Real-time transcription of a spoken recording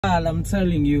I'm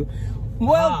telling you.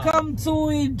 Welcome to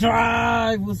a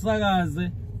drive,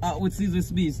 Usagaze. With Caesar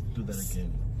Speeds. Do that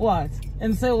again. What?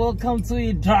 And say welcome to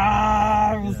a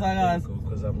drive, Usagaze.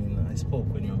 Because I mean, I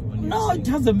spoke when you. No, it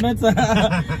doesn't matter.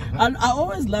 And I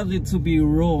always love it to be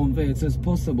raw and as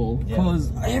possible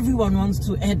because everyone wants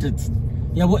to edit.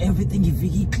 Yeah, well, everything is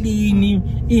very clean.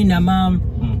 In a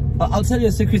mom. I'll tell you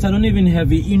a secret. I don't even have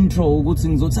the intro. Good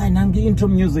things. Intro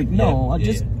music. No, I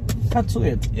just cut to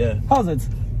it. Yeah. How's it?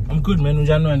 I'm good, man.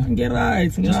 Get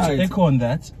right. Just to echo on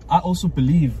that, I also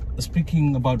believe,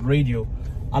 speaking about radio,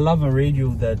 I love a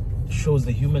radio that shows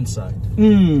the human side.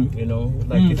 You know,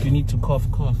 like if you need to cough,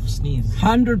 sneeze.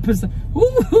 100%.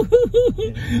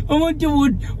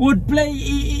 Would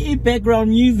play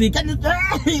background music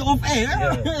off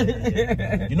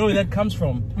air. You know where that comes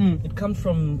from? It comes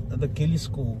from the Kelly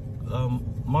School.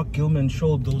 Mark Gilman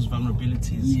showed those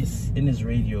vulnerabilities in his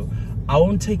radio. I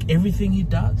won't take everything he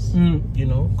does, you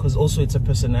know, because also it's a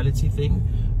personality thing,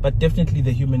 but definitely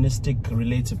the humanistic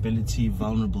relatability,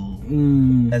 vulnerable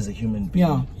as a human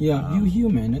being. Yeah, you're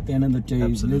human at the end of the day.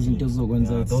 Absolutely. Those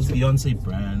Beyonce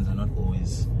brands are not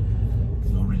always,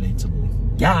 you know, relatable.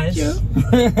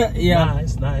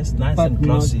 Nice, nice but and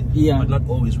glossy, but not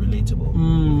always relatable.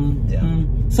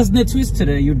 So it's a twist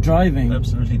today. You're driving.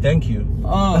 Absolutely, thank you.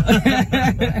 Oh,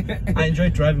 I enjoy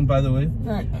driving, by the way.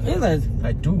 Is it?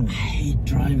 I do. I hate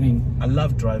driving. I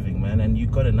love driving, man, and you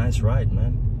got a nice ride,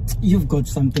 man. You've got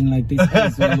something like this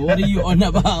as well. What are you on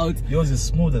about? Yours is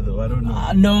smoother though, I don't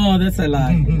know. No, that's a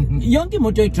lie. Young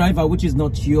motor driver, which is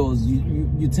not yours,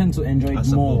 you tend to enjoy it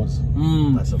more.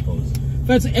 I suppose.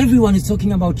 First, everyone is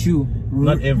talking about you.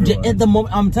 Not everyone. At the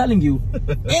moment, I'm telling you,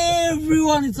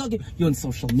 everyone is talking. You're on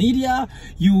social media.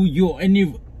 You're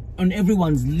on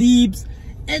everyone's lips,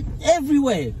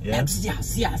 everywhere. Yeah.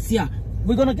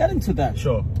 We're gonna get into that.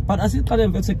 Sure. But as it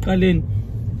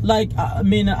like I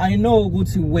mean, I know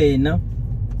when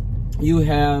you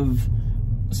have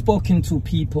spoken to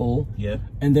people,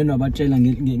 and then about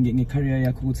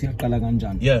career.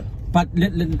 Yeah. But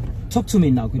talk to me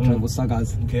now,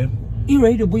 Sagaz. Okay. You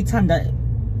radio Buitanda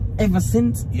ever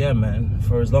since? Yeah, man.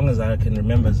 For as long as I can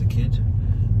remember as a kid.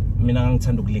 Mina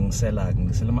ngithanda ukulingisela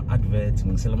ngisela advert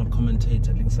ngisela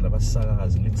commentator ngisela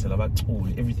abasakazi ngisela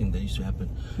abaculi, everything that used to happen.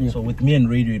 So with me and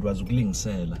radio it was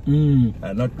ukulingisela,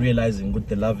 not realizing what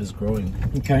the love is growing.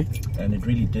 Okay. And it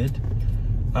really did.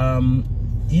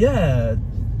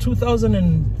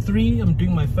 2003 I'm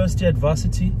doing my first year at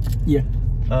varsity.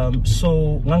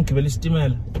 So ngangigibela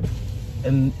isitimela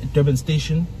and Durban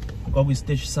station kwaku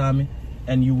station sami,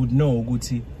 and you would know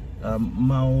ukuthi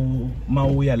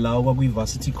Mauya Lawa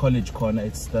Varsity College corner.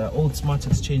 It's the old Smart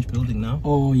Exchange building now.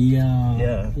 Oh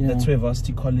yeah. That's where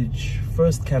Varsity College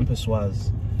first campus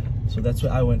was. So that's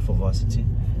where I went for varsity,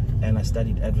 and I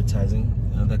studied advertising.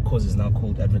 That course is now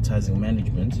called advertising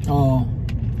management. Oh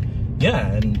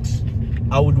yeah, and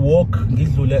I would walk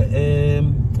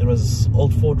it was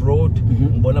Old Ford Road,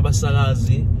 Mbona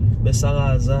Basagazi,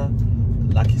 Besagaza,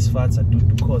 Lucky Sfatsa,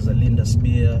 Dukoza, Linda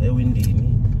Spear, Ewindini.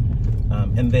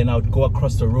 And then I would go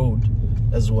across the road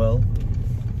as well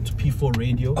to P4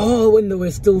 Radio. Oh, when they were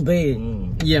still there.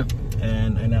 Yeah.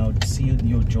 And I would see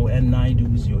your Joanne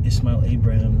Naidus, your Ismail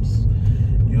Abrahams,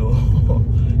 your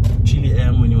Chili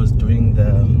M when he was doing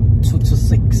the 2 to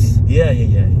 6. Yeah.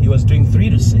 He was doing 3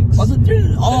 to 6. Was it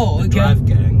 3? Oh, the Drive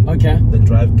Gang. Okay. The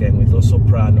Drive Gang with Lo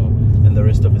Soprano and the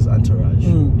rest of his entourage.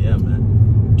 Yeah,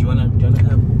 man. Do you wanna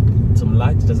have some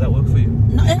lights? Does that work for you?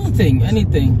 No, anything.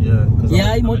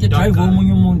 Yeah, I'm to drive home when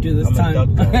you want to this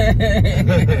time.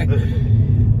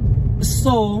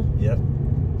 So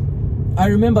I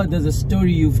remember there's a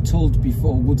story you've told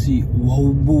before. Guti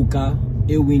Waubuka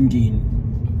Ewindin.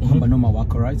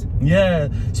 Right? Yeah.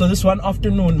 So this one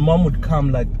afternoon, mom would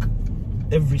come like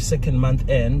every second month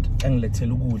end and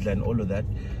and all of that,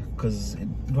 because it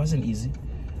wasn't easy.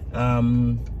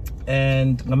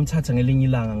 And ngamthatha ngelinye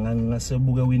ilanga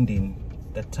ngasebuka Ewindini.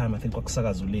 That time I think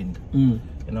kwakusakazulinda.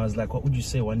 And I was like, what would you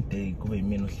say one day kube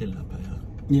yimina ohleli lapha?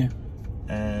 Yeah.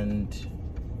 And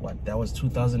what, that was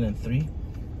 2003.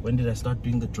 When did I start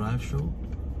doing the drive show?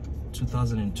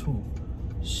 2002.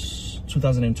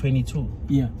 2022.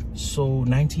 Yeah. So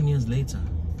 19 years later.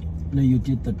 No, you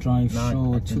did the drive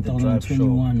show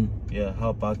 2021. Yeah, how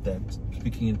about that?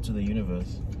 Speaking into the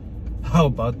universe. How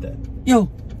about that? Yo.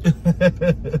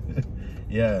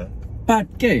 Yeah. But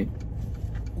okay,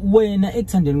 when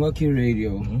it's on the working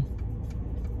radio,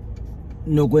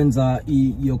 no gwenza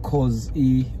your cause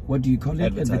what do you call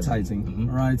it? Advertising.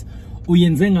 Right?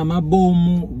 Uyenze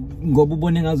ngamabomu ngoba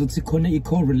ubone ngazuthi khona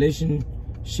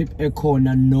i-correlationship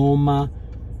ekhona noma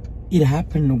it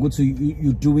happened ukuthi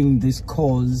you doing this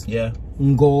cause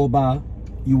ngoba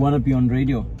you want to be on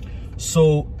radio?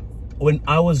 So when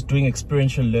I was doing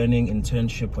experiential learning,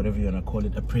 internship, whatever you want to call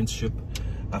it, apprenticeship,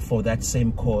 for that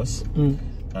same course,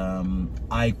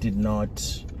 I did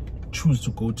not choose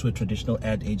to go to a traditional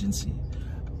ad agency.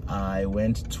 I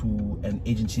went to an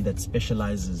agency that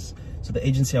specializes. So the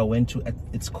agency I went to,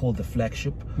 it's called The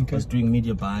Flagship. Okay. Was doing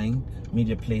media buying,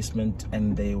 media placement,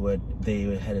 and they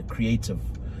had a creative.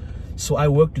 So I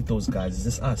worked with those guys. Is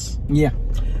this us? Yeah.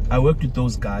 I worked with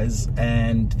those guys,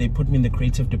 and they put me in the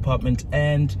creative department,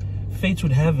 and fate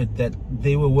would have it that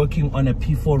they were working on a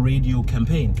P4 radio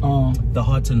campaign, The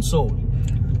Heart and Soul,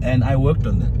 and I worked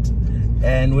on that.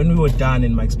 And when we were done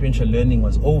and my experiential learning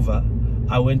was over,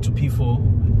 I went to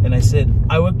P4 and I said,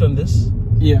 I worked on this.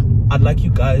 Yeah. I'd like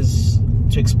you guys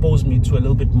to expose me to a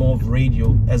little bit more of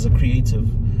radio as a creative,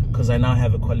 because I now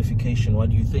have a qualification.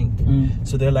 What do you think?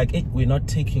 So they're like, hey, we're not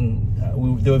taking,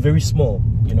 they were very small,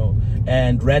 you know,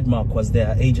 and Radmark was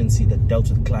their agency that dealt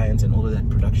with clients and all of that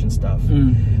production stuff.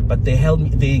 But they held me,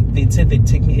 they said they'd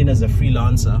take me in as a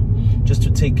freelancer just to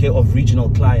take care of regional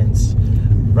clients,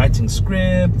 writing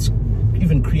scripts,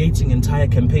 even creating entire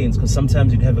campaigns, because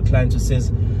sometimes you'd have a client who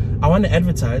says, I want to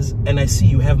advertise and I see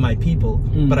you have my people,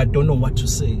 but I don't know what to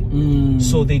say.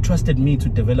 So they trusted me to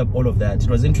develop all of that. It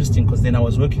was interesting because then I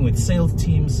was working with sales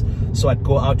teams, so I'd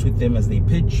go out with them as they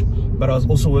pitch, but I was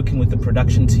also working with the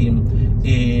production team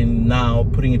in now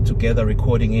putting it together,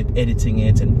 recording it, editing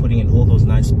it, and putting in all those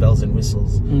nice bells and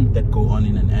whistles that go on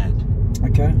in an ad.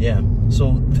 Okay. Yeah,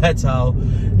 so that's how.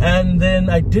 And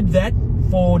then I did that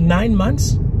for 9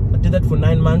 months. I did that for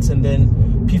 9 months, and then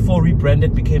P4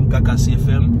 rebranded, became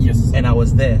UkhoziFM. Yes. And I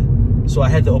was there. So I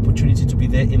had the opportunity to be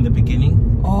there in the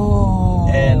beginning. Oh.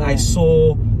 And I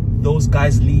saw those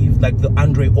guys leave, like the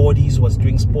Andre Audis was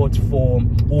doing sports for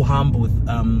Uham with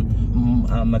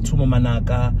Matumo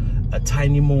Manaka,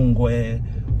 Tiny Mungwe,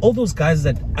 all those guys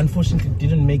that unfortunately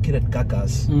didn't make it at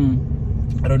Gagas.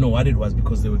 I don't know what it was,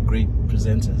 because they were great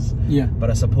presenters. Yeah. But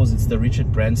I suppose it's the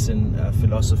Richard Branson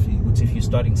philosophy, which if you're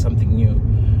starting something new,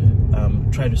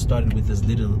 try to start it with as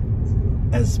little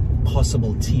as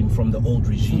possible team from the old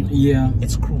regime. Yeah.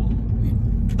 It's cruel.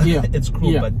 Yeah. It's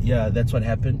cruel, Yeah. but yeah, that's what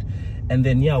happened. And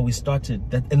then, yeah, we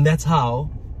started that. And that's how,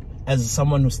 as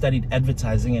someone who studied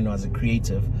advertising and was a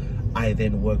creative, I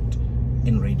then worked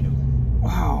in radio.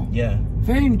 Wow. Yeah.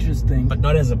 Very interesting. But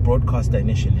not as a broadcaster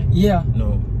initially. Yeah.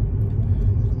 No.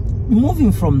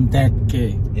 Moving from that,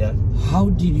 Kay, Yeah. how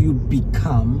did you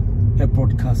become a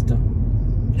broadcaster?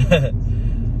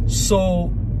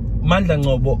 So Mandla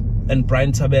Ngobo and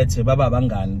Brian Tabete, Baba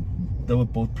Bangan, they were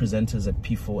both presenters at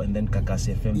P4 and then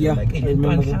UkhoziFM. Yeah, Like, hey, I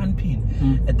remember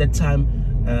that. at that time,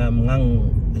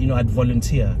 you know, I'd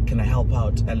volunteer. Can I help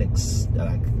out, Alex?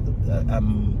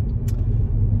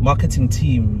 Marketing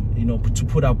team, you know, to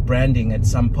put up branding at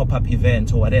some pop-up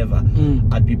event or whatever.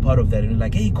 I'd be part of that, and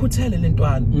like, hey, could tell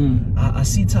Lentwan, I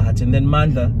see that. And then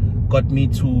Mandla got me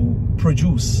to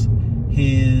produce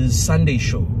his Sunday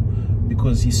show,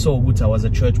 because he saw Guta was a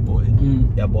church boy.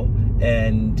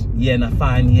 And yeah, and I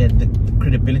find he had the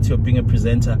credibility of being a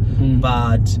presenter,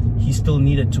 but he still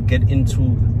needed to get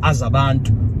into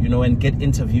Azabantu, you know, and get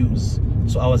interviews.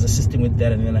 So I was assisting with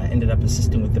that, and then I ended up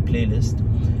assisting with the playlist.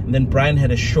 And then Brian had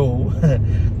a show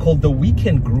called The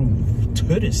Weekend Groove.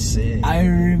 2 to 6. I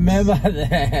remember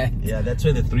that. Yeah, that's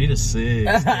where the 3 to 6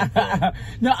 came from.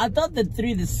 No, I thought the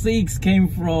 3 to 6 came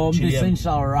from the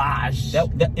Essential Rush.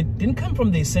 It didn't come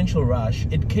from the Essential Rush.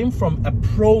 It came from a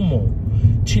promo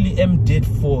Chili M did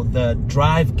for the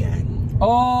Drive Gang.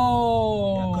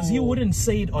 Oh. Because he wouldn't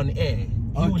say it on air.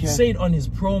 He would say it on his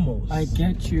promos. I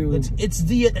get you. It's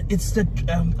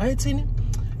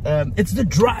the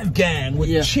Drive Gang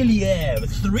with Chili M,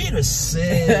 3 to 6.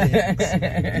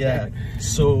 Yeah.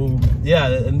 So yeah,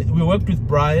 and we worked with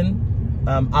Brian.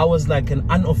 I was like an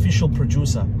unofficial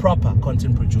producer, proper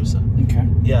content producer. Okay.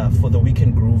 Yeah, for the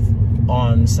Weekend Groove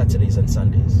on Saturdays and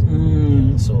Sundays.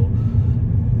 Yeah, so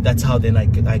that's how then I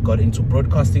got into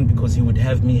broadcasting, because he would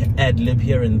have me ad-lib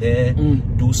here and there,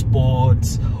 do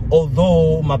sports.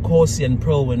 Although Makosi and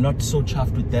Pearl were not so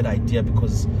chuffed with that idea,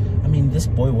 because, I mean, this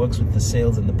boy works with the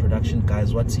sales and the production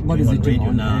guys. What's he doing on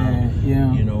radio now?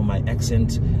 Yeah. You know, my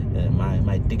accent,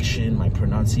 my diction, my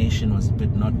pronunciation was a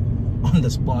bit not on the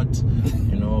spot.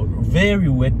 You know, very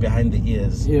wet behind the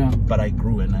ears. Yeah. But I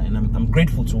grew, and I'm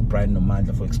grateful to Brian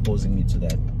Nomandla for exposing me to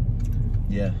that.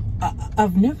 Yeah.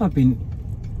 I've never been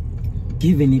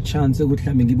given a chance to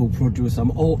produce.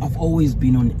 I've always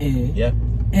been on air. Yeah.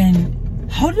 And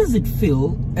how does it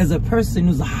feel as a person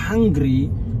who's hungry,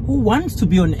 who wants to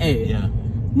be on air? Yeah.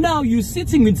 Now you're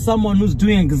sitting with someone who's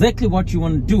doing exactly what you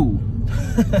want to do.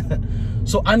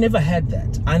 So I never had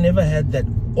that. I never had that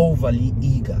overly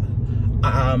eager.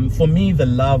 For me, the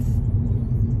love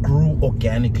grew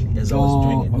organically as I was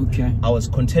doing it. Okay. I was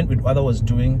content with what I was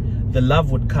doing. The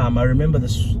love would come. I remember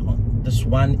this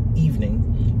one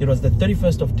evening. It was the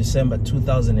 31st of December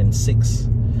 2006.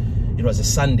 It was a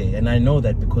Sunday, and I know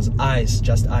that because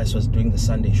Just Ice was doing the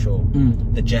Sunday show,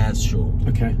 the jazz show.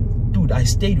 Okay. Dude, I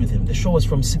stayed with him. The show was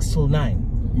from 6 till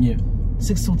 9. Yeah.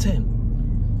 6 till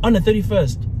 10. On the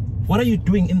 31st, what are you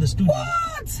doing in the studio?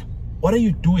 What are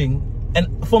you doing?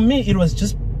 And for me, it was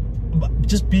just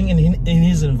being in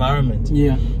his environment.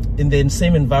 Yeah. In the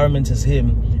same environment as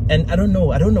him. And I don't know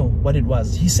what it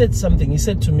was. He said something. He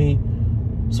said to me,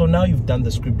 so now you've done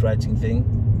the script writing thing.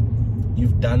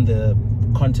 You've done the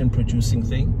content producing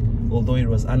thing, although it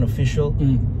was unofficial.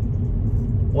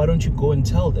 Why don't you go and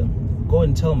tell them? Go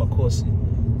and tell Makosi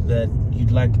that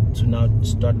you'd like to now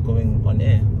start going on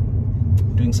air,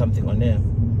 doing something on air.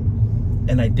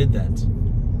 And I did that.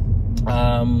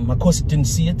 Makosi didn't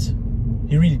see it.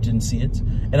 He really didn't see it.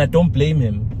 And I don't blame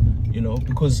him, you know,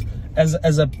 because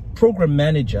as a program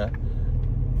manager,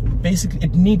 basically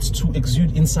it needs to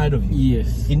exude inside of you.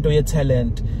 Yes. Into your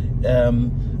talent.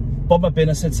 Boba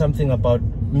Bena said something about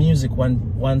music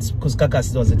once, because Kaka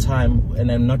said there was a time,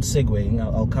 and I'm not segueing,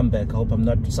 I'll come back, I hope I'm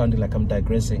not sounding like I'm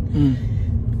digressing.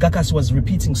 Kakas was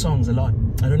repeating songs a lot.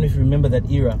 I don't know if you remember that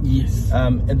era. Yes.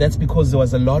 And that's because there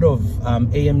was a lot of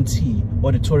AMT,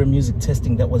 auditorium music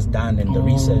testing, that was done, and the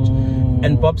research.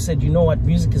 And Bob said, you know what,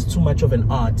 music is too much of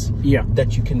an art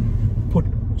that you can put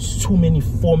too many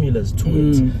formulas to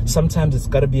it. Sometimes it's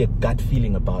got to be a gut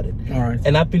feeling about it. All right.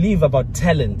 And I believe about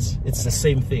talent, it's the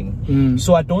same thing.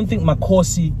 So I don't think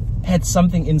Makosi had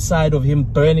something inside of him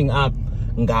burning up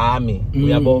Ngami.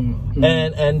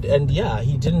 And yeah,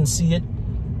 he didn't see it.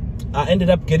 I ended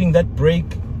up getting that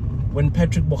break when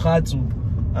Patrick Bogadzu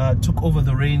took over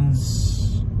the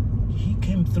reins. He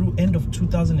came through end of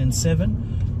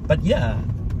 2007. But yeah,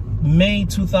 May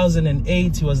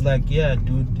 2008, he was like, yeah,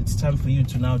 dude, it's time for you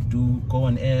to now go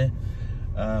on air.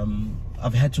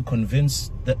 I've had to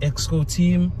convince the EXCO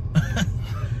team.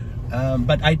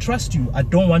 But I trust you. I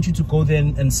don't want you to go there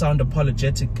and sound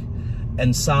apologetic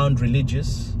and sound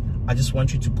religious. I just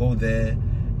want you to go there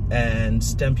and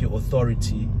stamp your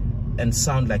authority and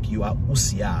sound like you are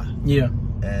Usia. Yeah.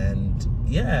 And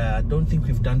yeah, I don't think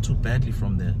we've done too badly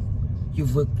from there.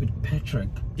 You've worked with Patrick.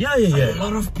 Yeah. A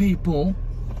lot of people.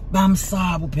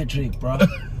 Bamsabu Patrick, bro.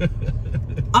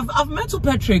 I've met with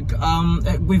Patrick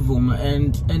with him,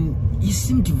 and he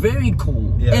seemed very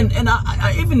cool. Yeah. And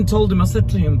I even told him, I said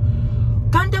to him,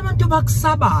 and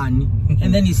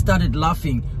then he started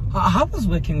laughing. How was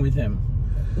working with him?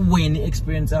 When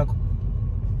experience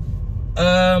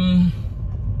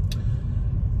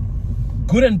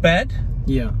good and bad.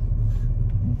 Yeah.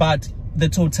 But the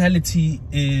totality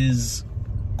is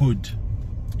good.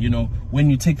 You know, when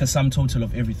you take the sum total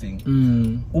of everything.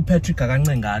 Patrick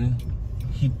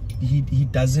he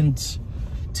doesn't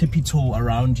tippy-toe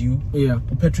around you. Yeah.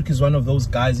 Patrick is one of those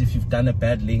guys, if you've done a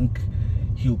bad link,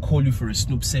 he'll call you for a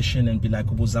Snoop session and be like,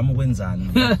 reminds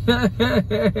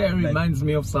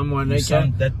me of someone.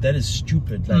 That is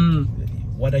stupid. Like,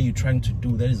 what are you trying to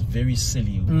do? That is very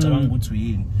silly.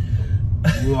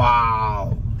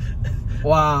 Wow.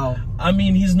 Wow. I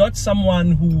mean, he's not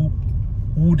someone who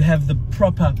would have the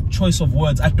proper choice of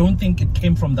words. I don't think it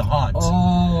came from the heart.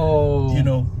 Oh. You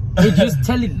know. He just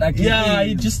tell it like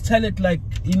he just tell it like,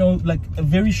 you know, like a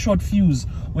very short fuse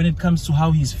when it comes to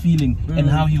how he's feeling and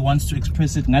how he wants to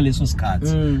express it.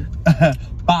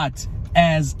 But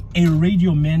as a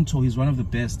radio mentor, he's one of the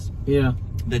best. Yeah.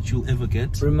 That you'll ever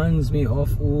get. Reminds me of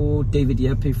David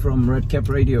Yappy from Red Cap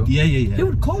Radio. Yeah. He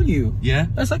would call you. Yeah.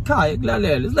 It's like, Kai,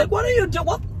 it's like, what are you doing?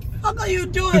 What the fuck are you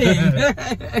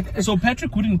doing? So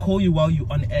Patrick wouldn't call you while you're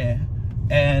on air,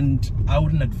 and I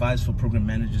wouldn't advise for program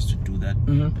managers to do that.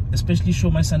 Especially show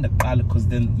my son the color, because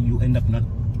then you end up not.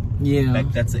 Yeah.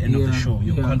 Like that's the end of the show.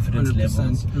 Your confidence 100%.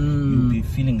 levels. You'll be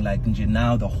feeling like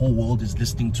now the whole world is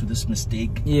listening to this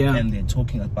mistake. Yeah. And they're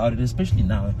talking about it, especially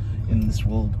now in this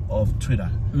world of Twitter.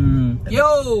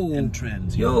 And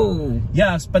trends. Yo.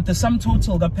 Yes, but the sum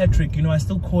total that Patrick, you know, I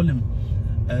still call him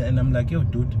and I'm like, yo,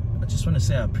 dude, I just want to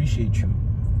say I appreciate you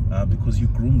because you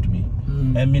groomed me.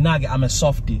 And Minage, I'm a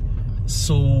softie.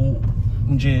 So,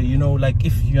 you know, like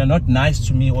if you're not nice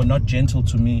to me or not gentle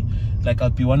to me, like I'll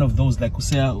be one of those, like who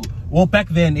say, well, back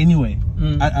then anyway.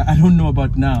 I don't know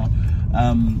about now.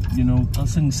 You know,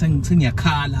 sing your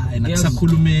kala and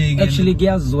actually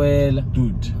giyazwela.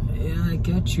 Dude. Yeah, I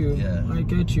get you. Yeah. I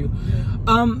get you.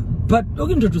 Yeah. But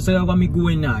looking to say yeah.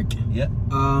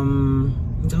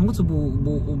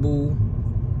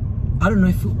 I don't know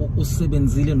if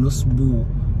usebenzile noSbu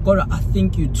God, I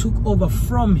think you took over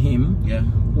from him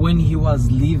when he was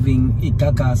leaving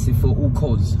Igagasi for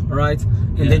Ukhozi, right?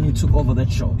 And then you took over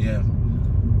that show. Yeah.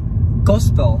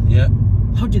 Gospel. Yeah.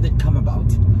 How did that come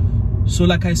about? So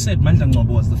like I said, Mandla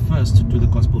Ngcobo was the first to do the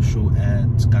gospel show at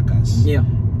Gagas. Yeah.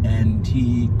 And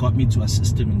he got me to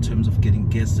assist him in terms of getting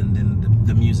guests and then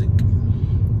the music.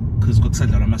 Because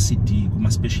Gokusadla Rama CD, my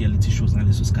speciality shows and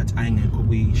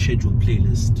we schedule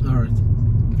playlist. Alright.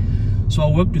 So I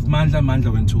worked with Mandla.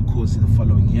 Mandla went to Ukhozi the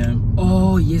following year.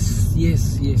 Oh yes.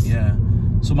 Yeah.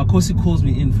 So Makosi calls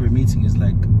me in for a meeting. He's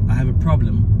like, I have a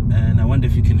problem and I wonder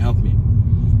if you can help me.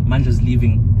 Mandla's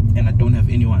leaving and I don't have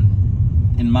anyone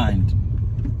in mind.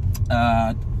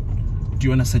 Do you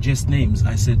want to suggest names?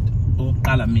 I said, oh,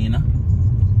 Kalamina.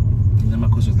 And then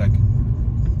Makosi was like,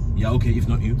 yeah, okay, if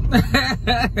not you.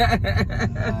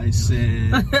 I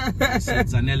said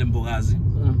Zanele Mbogazi,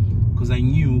 because I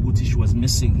knew Uti she was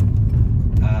missing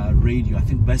radio. I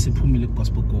think Baise Pumile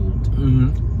Gospel Gold,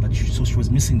 but she was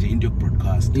missing the India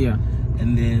broadcast. Yeah.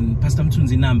 And then Pastor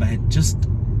Mtunzi Namba had just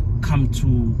come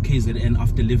to KZN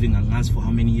after living Angas for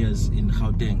how many years in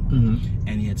Gauteng,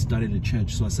 and he had started a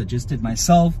church. So I suggested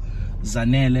myself,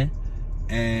 Zanele,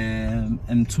 and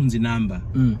Mtunzi Namba.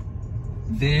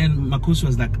 Then Makosi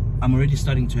was like, I'm already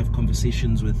starting to have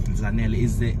conversations with Zanele.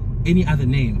 Is there any other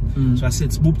name? So I said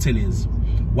Spoop Teles.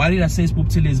 Why did I say Spoop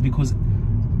Teles? Because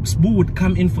Spoop would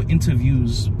come in for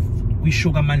interviews. We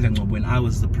Shoga Mandla Ngcobo when I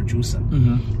was the producer,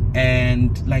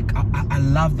 and like I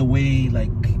love the way, like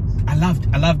I loved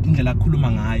Indlela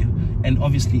Khuluma Ngayo, and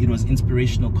obviously it was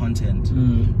inspirational content.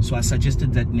 So I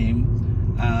suggested that name.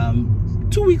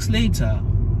 2 weeks later,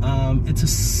 it's a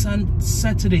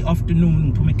Saturday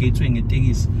afternoon.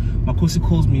 Makosi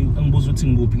calls me.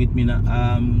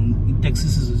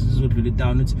 Texas is what really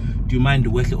down. Do you mind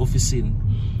the weather office in?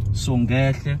 So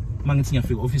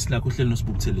office like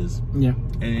yeah.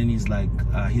 And he's like,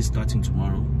 he's starting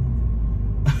tomorrow.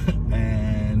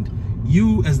 And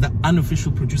you as the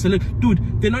unofficial producer, like, dude,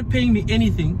 they're not paying me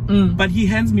anything, but he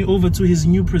hands me over to his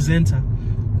new presenter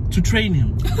to train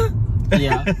him.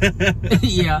 Yeah.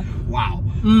 Yeah. Wow.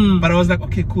 But I was like,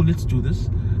 okay, cool, let's do this.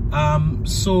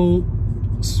 So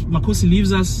Makosi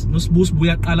leaves us.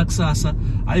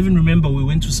 I even remember we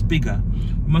went to Spiga.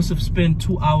 We must have spent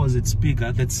 2 hours at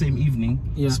Spiga that same evening.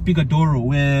 Yeah. Spiga Doro,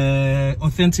 where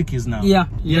Authentic is now. Yeah.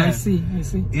 I see.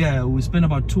 Yeah, we spent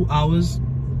about 2 hours.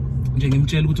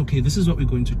 Okay, this is what we're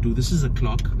going to do. This is a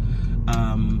clock.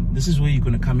 This is where you're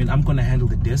going to come in. I'm going to handle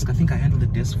the desk. I think I handled the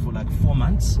desk for like 4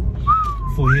 months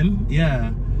for him.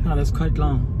 Yeah. No, that's quite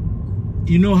long.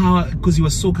 You know how, because he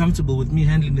was so comfortable with me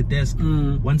handling the desk.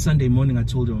 One Sunday morning I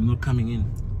told him I'm not coming in.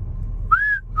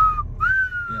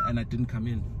 Yeah, and I didn't come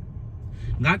in.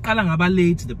 Ngaqala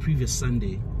late the previous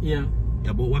Sunday. Yeah.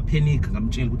 Yeah, but what panic,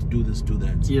 I'm telling you to do this, do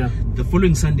that. Yeah. The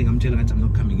following Sunday I'm telling him I'm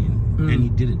not coming in. And he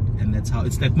did it. And that's how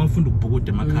it's like Mafundu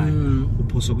Bogote Makai. Who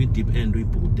post with deep end we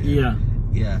Yeah.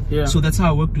 Yeah. So that's how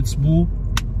I worked with Sbu.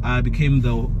 I became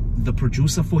the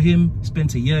producer for him.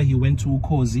 Spent a year, he went to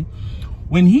Ukhozi.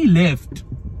 When he left,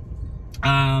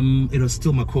 it was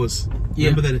still Makosi. Yeah.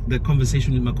 Remember the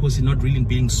conversation with Makosi not really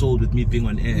being sold with me being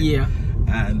on air. Yeah.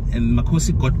 And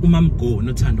Makosi got Umamgo,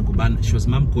 not Tando Kubana. She was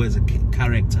Mamgo as a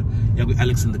character. Yeah, with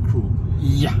Alex and the crew.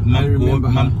 Yeah, I remember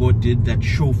her. Mamgo did that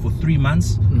show for 3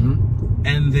 months.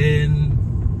 And then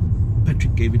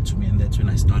Patrick gave it to me, and that's when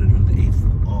I started on the 8th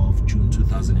of June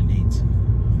 2008.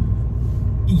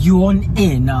 You're on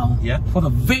air now? Yeah. For the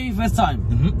very first time?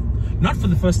 Not for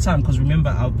the first time, because remember,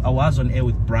 I was on air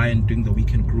with Brian doing the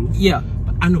Weekend Groove. Yeah.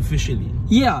 But unofficially.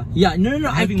 Yeah. No,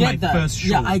 I get that. First show.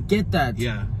 Yeah, I get that.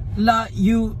 Yeah.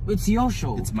 It's your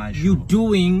show. It's my show. You're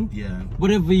doing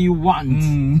whatever you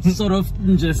want. Sort of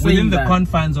just within the that.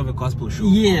 confines of a gospel show.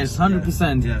 Yes,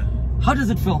 100%. Yeah. How does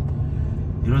it feel?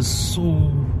 It was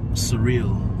so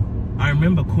surreal. I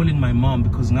remember calling my mom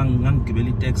because ngang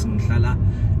gibeli text ngihlala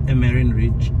eMarine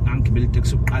Ridge. Ngang gibeli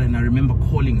text and I remember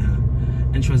calling her.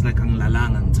 And she was like,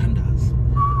 Anglalanga Tandas.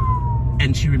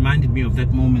 And she reminded me of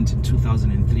that moment in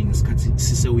 2003 in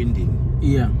Sise Winding.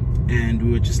 Yeah. And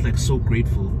we were just like so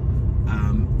grateful.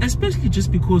 Especially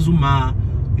just because Uma,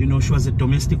 you know, she was a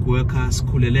domestic worker,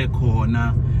 skulele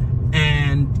kona.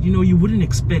 And, you know, you wouldn't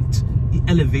expect the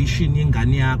elevation in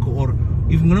Ganiako or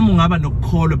even no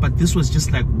call, but this was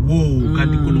just like, whoa,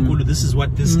 this is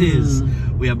what this is.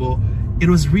 It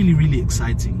was really, really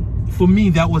exciting. For me,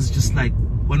 that was just like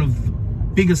one of the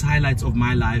biggest highlights of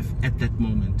my life at that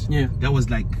moment. Yeah. That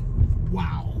was like,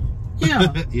 wow.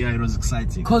 Yeah. Yeah, it was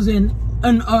exciting. Because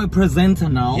a presenter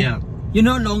now, You're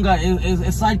no longer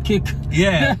a sidekick.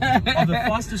 Yeah, of the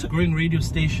fastest growing radio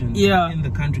station in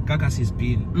the country. Gagas has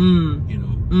been, you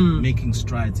know, making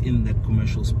strides in that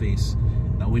commercial space.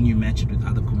 When you match it with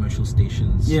other commercial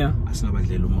stations, yeah,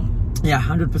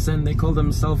 100%. They call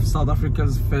themselves South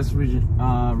Africa's first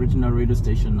regional radio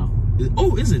station now.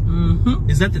 Oh, is it?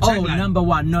 Is that the tagline? Oh,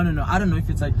 #1. No. I don't know if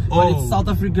it's like, but it's South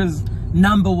Africa's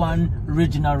 #1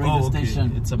 regional radio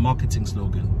station. It's a marketing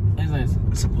slogan. Is it?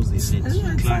 I suppose they say it.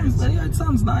 It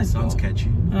sounds nice. Sounds catchy.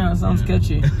 Yeah, it sounds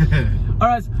catchy. All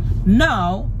right,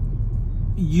 now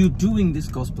you're doing this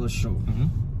gospel show,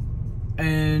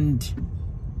 and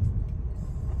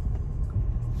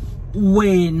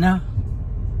when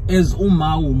as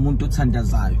uma umuntu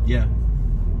othandazayo,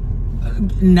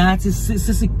 nathi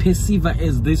sesikuperceive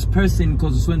as this person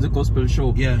because it's a gospel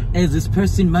show, as this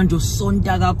person manje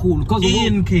osonta kakhulu because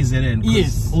in KZN,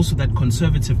 yes, also that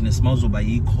conservativeness mawuzoba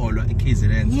yikholwa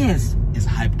eKZN, yes, is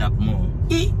hyped up more.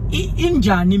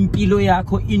 Injani impilo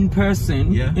yakho in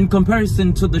person in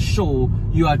comparison to the show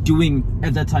you are doing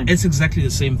at that time? It's exactly the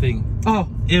same thing.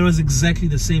 It was exactly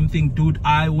the same thing, dude.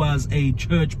 I was a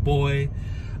church boy.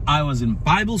 I was in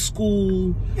Bible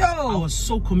school. I was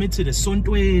so committed as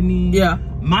Sontweni.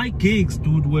 My gigs,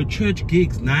 dude, were church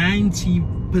gigs.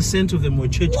 90% of them were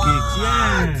church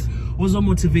gigs. Was a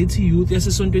motivated youth. Yes,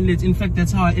 Sontweni. In fact,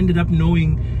 that's how I ended up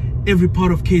knowing every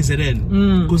part of KZN.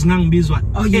 Because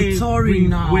you're touring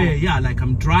now. Yeah, like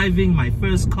I'm driving my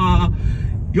first car.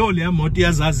 But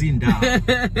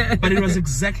it was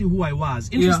exactly who I was.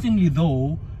 Interestingly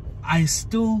though,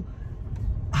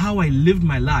 how I lived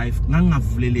my life, I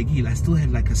still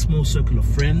had like a small circle of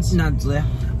friends.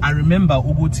 I remember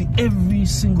Uguti every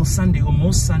single Sunday or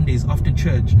most Sundays after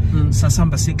church,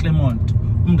 Sasamba Se Clement,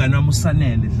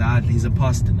 he's a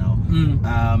pastor now.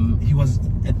 He was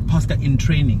a pastor in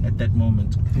training at that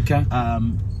moment.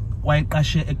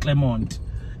 Waikashe Clement.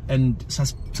 And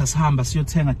sasahamba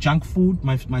siyothenga junk food,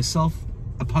 myself,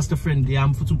 a pastor friend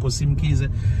yam futhi uNkosi,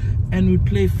 and we'd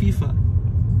play FIFA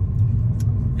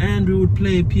and we would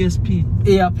play PSP,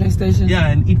 PlayStation,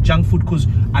 and eat junk food because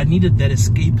I needed that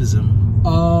escapism.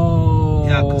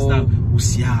 Because now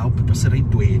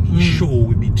show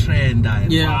would be trend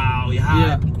and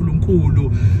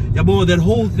that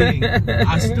whole thing.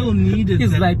 I still needed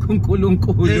it's that, like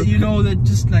you know, that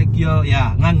just like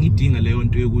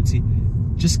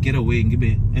just get away and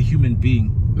be a human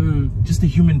being. Just a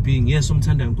human being. Yes,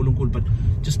 sometimes I'm cool, but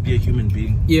just be a human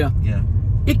being.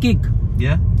 Ikik.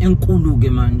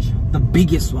 The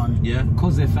biggest one.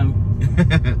 UkhoziFM.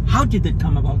 How did that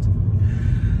come about?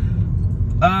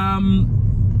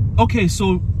 Okay,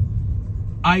 so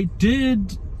I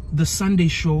did the Sunday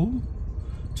show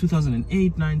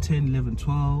 2008, 9, 10, 11,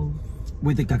 12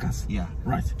 with the Gagas.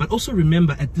 Right. But also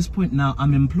remember, at this point now,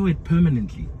 I'm employed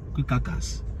permanently with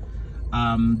Gagas.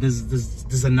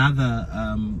 There's another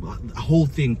a whole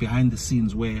thing behind the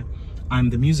scenes where I'm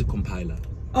the music compiler.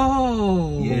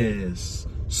 Yes.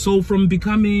 So from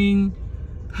becoming,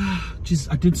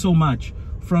 I did so much.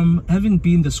 From having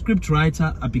been the script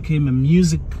writer, I became a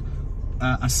music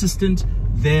assistant,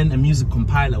 then a music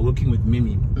compiler working with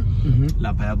Mimi.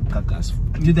 I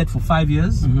did that for 5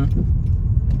 years.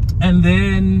 And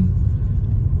then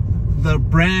the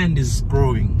brand is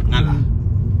growing.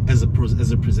 As a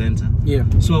presenter,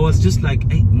 so I was just like,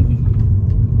 hey,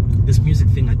 this music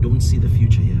thing, I don't see the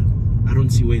future here. I don't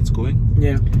see where it's going.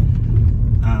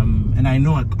 And I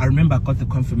remember I got the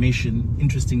confirmation,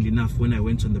 interestingly enough, when I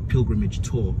went on the pilgrimage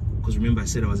tour, because remember I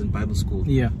said I was in Bible school.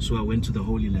 So I went to the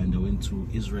Holy Land. I went to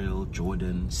Israel,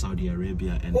 Jordan, Saudi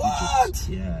Arabia, and Egypt.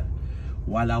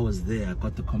 While I was there, I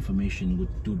got the confirmation,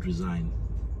 dude, resign.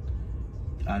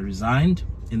 I resigned,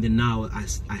 and then now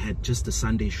I had just a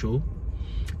Sunday show.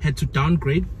 Had to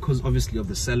downgrade because obviously of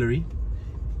the salary.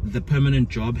 The permanent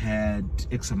job had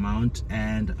X amount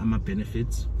and my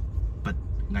benefits, but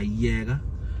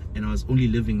and I was only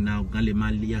living now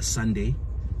Sunday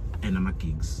and my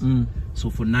gigs. So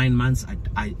for 9 months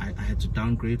I had to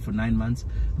downgrade for 9 months.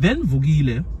 Then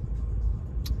Vugile,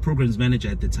 programs manager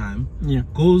at the time,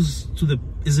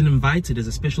 isn't invited as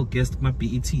a special guest at my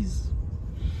BETs.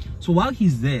 So while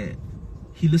he's there,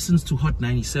 he listens to Hot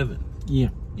 97.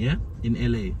 In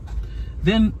LA.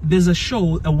 Then there's a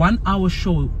show, a 1-hour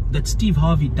show that Steve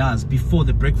Harvey does before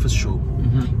the breakfast show,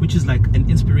 which is like an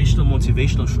inspirational,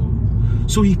 motivational show.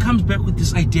 So he comes back with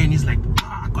this idea and he's like,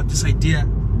 I got this idea.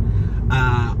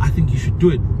 I think you should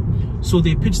do it. So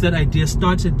they pitched that idea,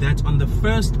 started that on the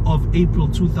 1st of April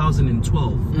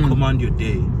 2012, Command Your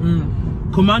Day.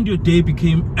 Command Your Day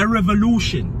became a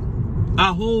revolution,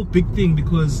 a whole big thing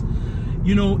because,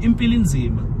 you know,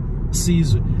 Impilinzima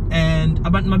sees, and And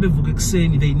abantu mabevuka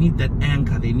ekuseni, they need that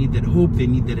anchor, they need that hope, they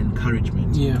need that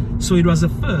encouragement. Yeah. So it was a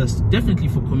first, definitely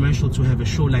for commercial, to have a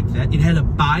show like that. It had a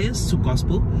bias to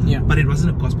gospel, yeah, but it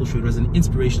wasn't a gospel show, it was an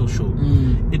inspirational show.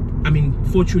 I mean,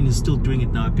 Fortune is still doing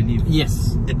it now, I believe.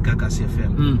 Yes. At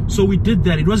UkhoziFM. So we did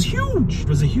that. It was huge. It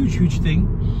was a huge thing.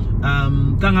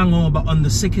 But on the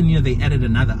second year they added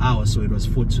another hour, so it was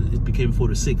it became 4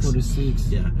 to 6. 4 to 6.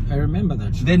 Yeah. I remember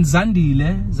that show. Then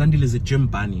Zandile is a gym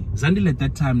bunny. Zandile at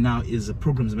that time now is a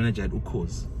programs manager at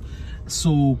Ukhoz.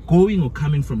 So going or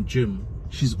coming from gym,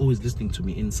 she's always listening to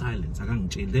me in silence.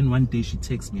 Then one day she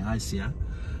texts me, "Hi Siya,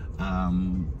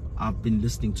 I've been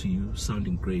listening to you,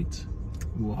 sounding great."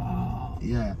 Wow.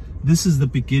 Yeah. This is the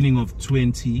beginning of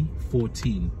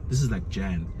 2014. This is like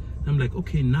Jan. I'm like,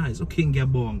 okay, nice. Okay,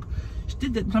 ngiyabonga. She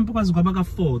did that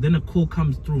 4. Then a call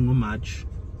comes through in March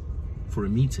for a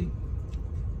meeting.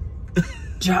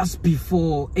 Just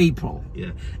before April.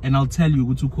 Yeah. And I'll tell you,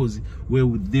 Ukhozi, where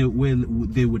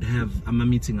they would have a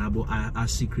meeting about our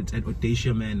secret at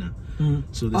Audacia Manor.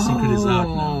 So the secret is out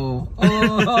now.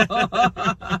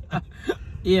 Oh.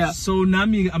 Yeah. So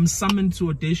Nami, I'm summoned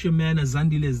to Audacia Manor.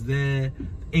 Zandile is there.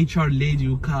 HR lady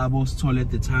Ukhozi's told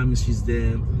at the time, she's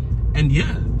there. And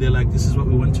yeah, they're like, this is what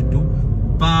we want to do.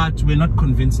 But we're not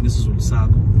convinced this is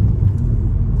Olusago.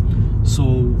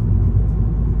 So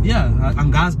yeah,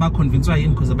 I'm guys back convinced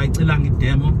because I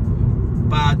demo.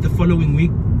 But the following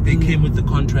week they came with the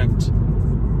contract.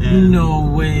 No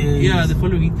way. Yeah, the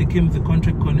following week they came with the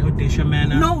contract on Audacia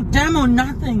Manor. No demo,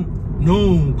 nothing.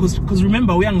 No, because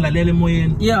remember we are Lalele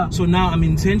Moyen. Yeah. So now I'm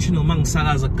intentional mang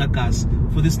Salaza Kakas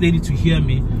for this lady to hear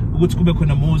me.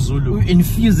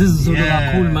 Infuse this Zulu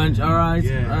cool man. Alright.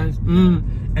 Yeah. Right.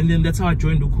 And then that's how I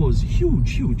joined Ukhoz.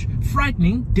 Huge.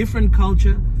 Frightening, different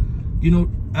culture, you know,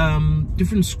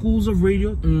 different schools of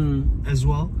radio as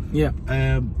well. Yeah.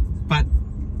 But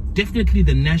definitely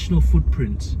the national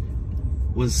footprint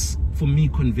was for me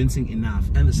convincing enough,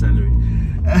 and the salary.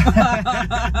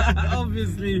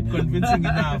 Obviously. Convincing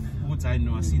enough. What I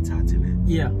know, I see Tatine.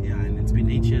 Yeah. Yeah, and it's been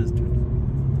 8 years, dude.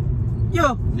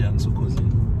 Yeah. Yeah, I'm so cozy.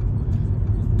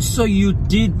 So you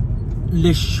did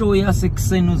le show ya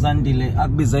sekseno Zandile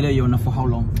akubizele yona for how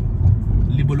long?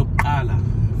 Libolo Ala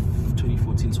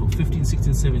 2014, so 15,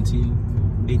 16,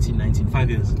 17, 18, 19, 5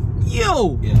 years.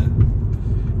 Yo! Yeah.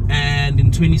 And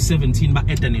in 2017, I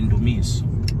added an Indomies.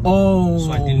 Oh.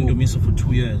 So I did Indomiso for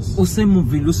 2 years. Use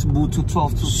movie Lusbu to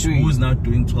 12 to 3. Who's now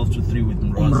doing 12 to 3 with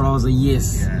Mraza. Mraza,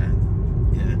 yes.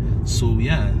 Yeah. So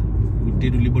yeah, we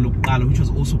did Libolo Ala, which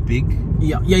was also big.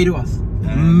 Yeah, it was.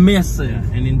 Massive.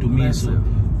 Yeah, and Indomiso.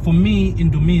 For me,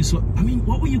 Indomiso, I mean,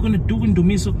 what were you going to do in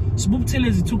Indomiso? Subub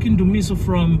Telezi took Indomiso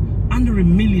from under a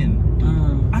million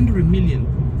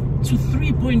to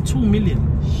 3.2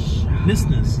 million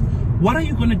listeners. What are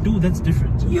you going to do that's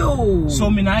different? Yo! So, I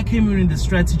mean, I came in the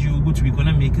strategy, which we're going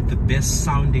to make it the best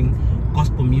sounding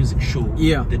gospel music show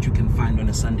that you can find on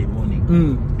a Sunday morning.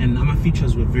 And our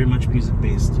features were very much music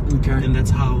based. Okay. And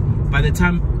that's how, by the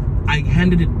time I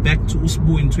handed it back to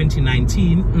Usbu in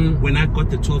 2019, when I got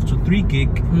the 12 to 3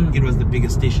 gig, it was the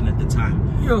biggest station at the time.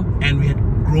 Yo. And we had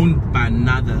grown by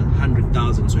another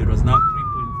 100,000, so it was now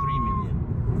 3.3 million.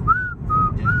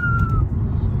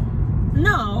 Yeah.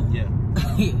 Now,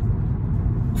 Yeah.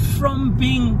 from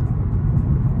being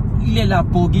Lela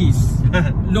Bogis,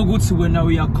 Logutu, when now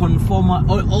we are conformer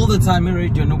all the time in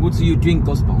radio, Logutu, you doing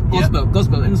gospel,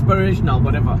 inspirational,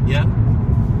 whatever. Yeah.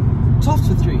 12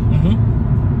 to 3.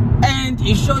 And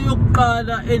you show your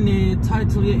color in a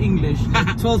title in English,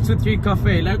 like 12 to 3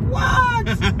 cafe. Like, what?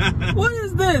 What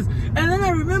is this? And then I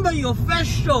remember your first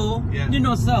show, you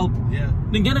know, self. Yeah.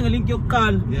 Then getting a link your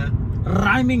call,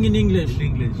 rhyming in English.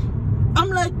 I'm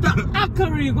like, the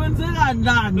ackery, when they are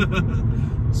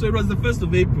done. So it was the 1st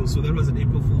of April, so that was an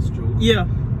April Fool's joke. Yeah.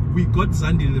 We got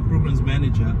Zandi, the programs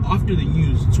manager, after the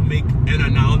news to make an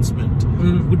announcement.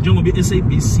 With Jongobi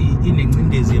SABC in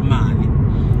England, Mali.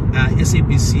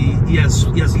 SABC, yes,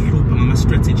 my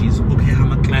strategies, okay,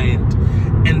 I'm a client.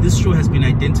 And this show has been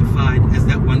identified as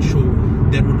that one show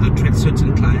that will attract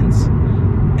certain clients.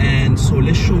 And so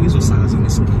let's show is Osagas in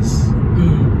this case.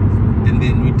 And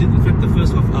then we did, in fact, the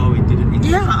first half hour we did it in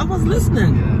English. Yeah, I was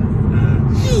listening.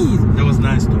 Jeez. That was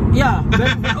nice though. Yeah, but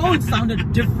it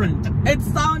sounded different. It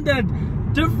sounded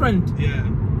different. Yeah.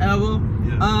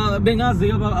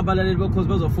 Bengazi abalaleli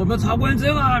bokhozi for but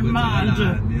hakwenzekani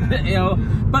manje.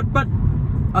 But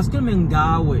asikume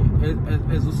ngawe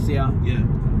as usiya. Yeah.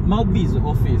 Mawubiza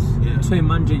office. So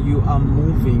manje you are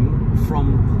moving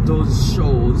from those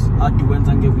shows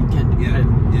adiwenza nge-weekend. Yeah.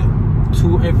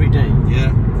 To every day.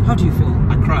 Yeah. How do you feel?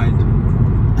 I cried.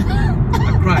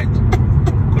 I cried.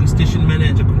 station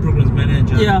manager, programs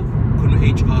manager,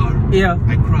 HR. Yeah.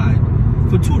 I cried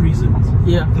for 2 reasons.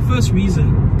 Yeah. The first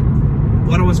reason,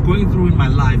 what I was going through in my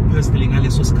life personally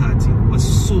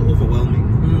was so overwhelming.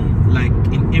 Like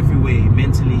in every way,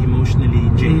 mentally, emotionally,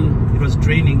 it was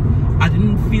draining. I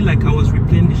didn't feel like I was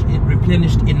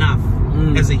replenished enough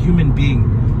as a human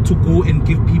being to go and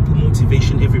give people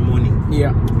motivation every morning.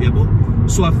 Yeah.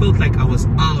 So I felt like I was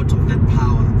out of that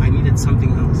power. I needed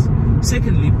something else.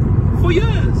 Secondly, for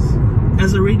years,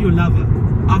 as a radio lover,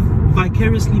 I've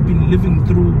vicariously been living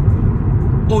through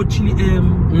or Chili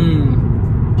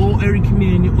M, or Eric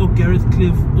Mane, or Gareth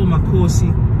Cliff, or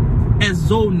Makosi, as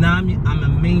though Nami I'm a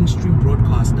mainstream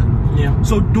broadcaster. Yeah.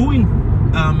 So doing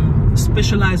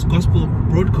specialized gospel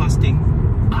broadcasting,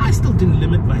 I still didn't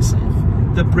limit myself.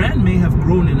 The brand may have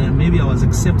grown and maybe I was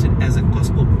accepted as a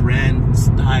gospel brand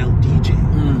style DJ,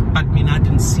 but I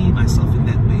didn't see myself in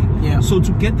that way. Yeah. So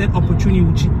to get that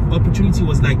opportunity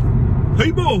was like,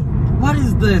 hey Bo, what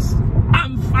is this?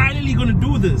 I'm finally gonna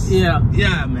do this. Yeah,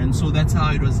 man. So that's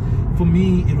how it was. For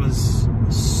me, it was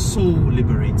so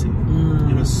liberating.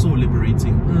 It was so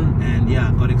liberating, and yeah,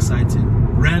 I got excited,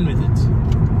 ran with it.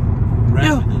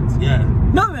 Yeah.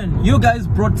 No man, you guys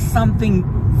brought something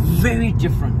very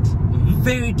different.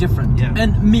 Very different. Yeah.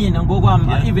 And me and I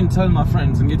even tell my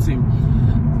friends and get him.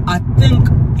 I think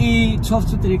 12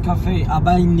 to 3 cafe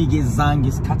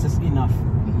is cut us enough.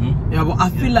 Yeah, but I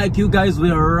feel like you guys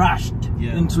were rushed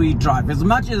into a drive. As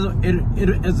much as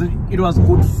it was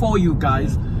good for you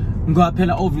guys,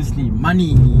 obviously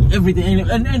money, everything,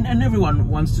 and everyone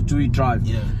wants to do a drive.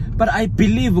 Yeah. But I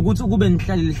believe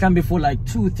for like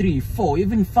 2, 3, 4,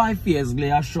 even 5 years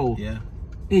later, show. Yeah.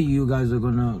 Hey, you guys are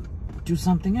gonna do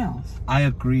something else. I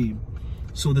agree.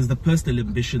 So there's the personal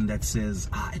ambition that says,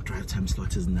 a drive time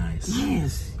slot is nice.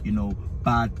 Yes.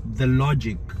 But the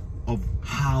logic of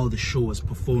how the show was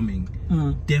performing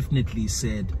definitely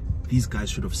said these guys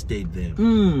should have stayed there.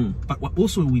 But what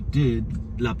also we did,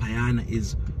 La Payana,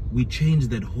 is we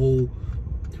changed that whole,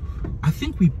 I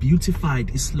think we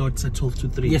beautified slots at 12 to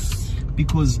 3. Yes.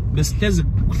 Because there's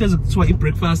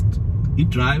breakfast, eat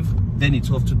drive, then it's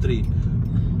 12 to 3.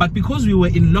 But because we were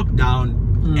in lockdown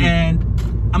and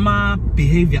ama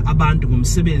behavior abantu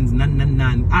ngomsebenzi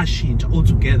nan ashintsha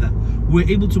altogether, we were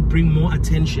able to bring more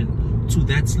attention to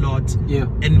that slot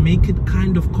and make it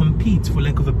kind of compete, for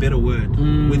lack of a better word,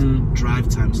 with drive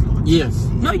time slots. Yes.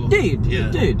 No, it did. Yeah.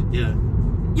 It did. Yeah.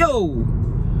 Yo.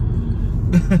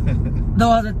 There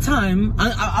was a time,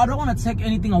 I don't want to take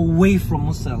anything away from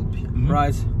yourself,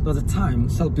 right? There was a time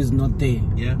self is not there.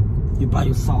 Yeah. You by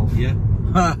yourself. Yeah.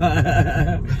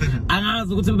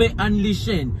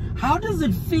 How does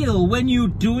it feel when you're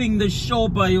doing the show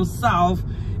by yourself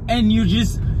and you're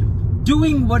just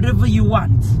doing whatever you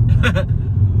want?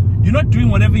 You're not doing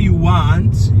whatever you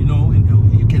want,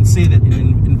 you can say that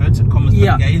in inverted commas.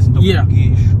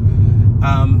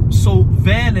 So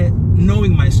Vele,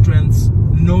 knowing my strengths,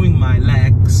 knowing my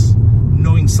lacks,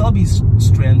 knowing Selby's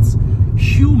strengths,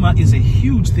 humor is a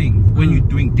huge thing when you're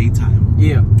doing daytime.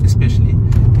 Yeah. Especially.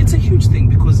 It's a huge thing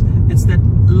because it's that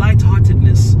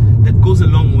lightheartedness that goes a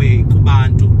long way to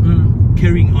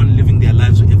carrying on living their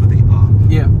lives wherever they are.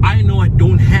 Yeah. I know I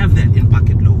don't have that in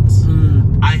bucket loads.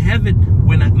 I have it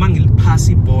when I mangil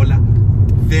passy baller,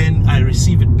 then I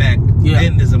receive it back.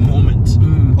 Then there's a moment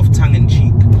of tongue in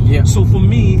cheek. Yeah. So for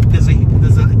me, there's a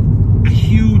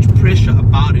huge pressure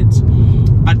about it.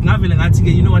 But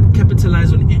you know what,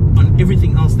 capitalize on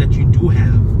everything else that you do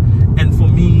have. And for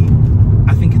me,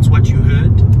 I think it's what you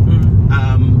heard.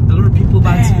 A lot of people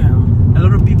hi,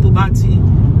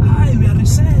 we are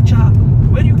researcher.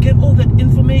 Where do you get all that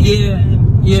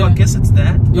information? So I guess it's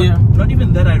that. Not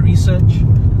even that I research.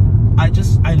 I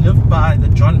live by the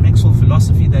John Maxwell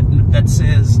philosophy that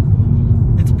says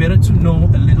it's better to know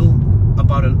a little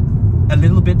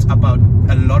bit about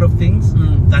a lot of things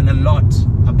than a lot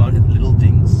about little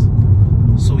things.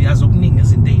 So yazokning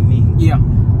is in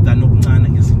than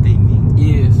okuncane is in than.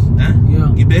 Yes.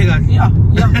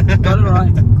 Got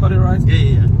it right.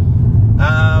 Yeah.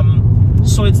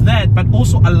 So it's that, but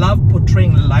also I love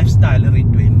portraying lifestyle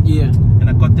and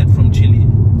I got that from Chile.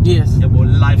 Yes.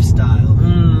 Lifestyle,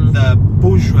 the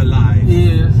bourgeois life,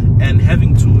 and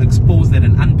having to expose that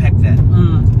and unpack that.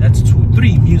 That's 2.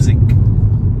 3, music.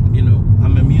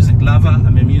 I'm a music lover,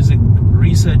 I'm a music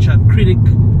researcher, critic,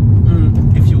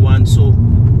 if you want. So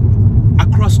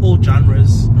across all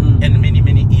genres and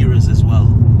many eras as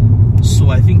well. So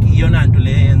I think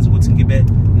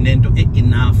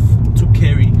enough to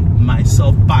carry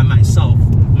myself by myself.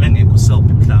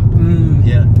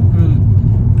 Yeah.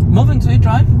 Moving to a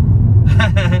drive?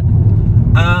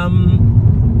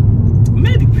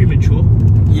 Maybe premature.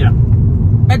 Yeah.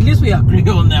 At guess we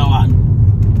agree on that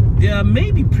one. Yeah,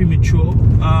 maybe premature.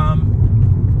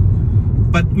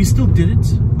 But we still did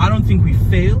it. I don't think we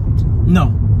failed.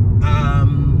 No.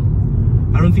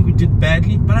 I don't think we did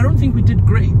badly, but I don't think we did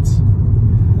great.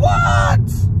 What?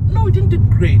 No, we didn't do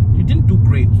great. You didn't do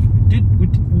great. We did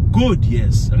good,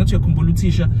 yes. I got your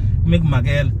kumbulutisha, make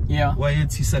magel. Yeah. Why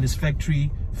it's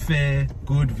satisfactory, fair,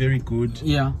 good, very good.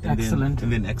 Yeah, and excellent.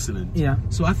 Then excellent. Yeah.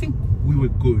 So I think we were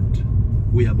good.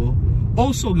 We are both.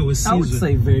 Also, there was I would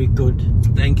say very good.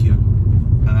 Thank you.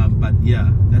 But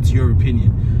yeah, that's your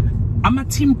opinion. I'm a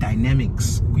team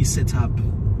dynamics. We set up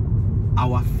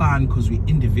our fan because we're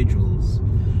individuals.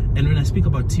 And when I speak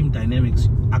about team dynamics,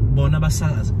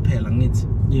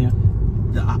 yeah,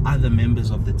 there are other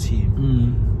members of the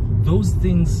team. Those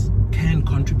things can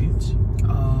contribute.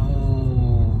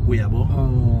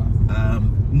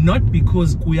 Not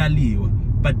because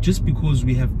but just because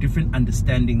we have different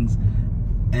understandings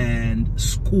and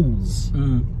schools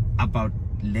about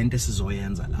lenses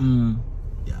oyenza la.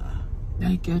 Yeah,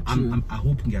 I get you. I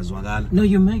hope ngiyazwakala. No,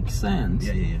 you make sense.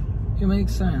 Yeah. You make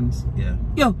sense. Yeah.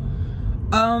 Yo.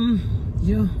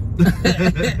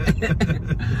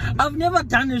 I've never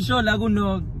done a show like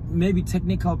maybe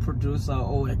technical producer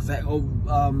or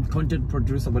content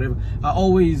producer, whatever. I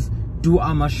always do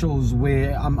my shows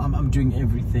where I'm doing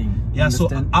everything. Yeah, so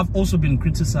I've also been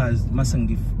criticized.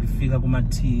 Masangifika kuma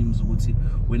teams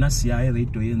when I see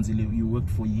you worked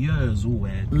for years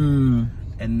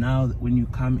and now when you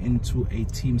come into a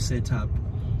team setup,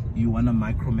 you want to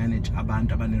micromanage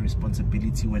abantu abane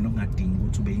responsibility when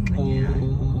ungadingi to be ingxenye.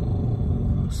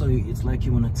 So it's like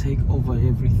you want to take over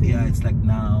everything. Yeah, it's like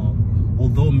now,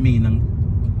 although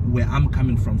where I'm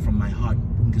coming from my heart,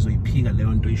 ngizoyiphika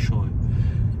leyo nto ishoyo.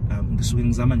 Ngisuke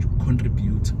ngizama nje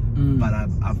contribute, but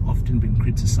I've often been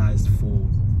criticized for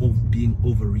being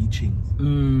overreaching.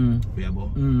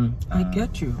 I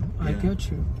get you. I get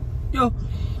you. Yo,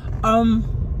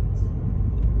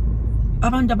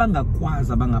 abantu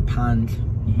abangakwazi abangaphandle.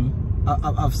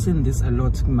 I've seen this a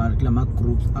lot kuma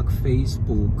groups at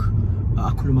Facebook.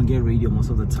 Akhuluma nge-radio most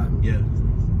of the time. Yeah.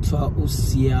 So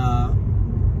Siya,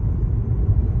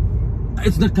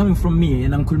 it's not coming from me,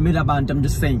 and I'm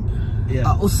just saying. Yeah.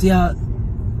 Siya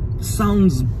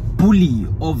sounds bully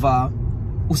over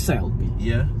Selby.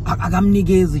 Yeah.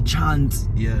 Agamnikeza a chance.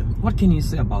 Yeah. What can you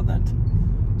say about that?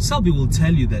 Selby will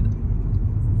tell you that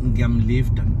ngam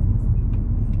lived and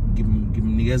give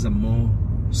Nigeza more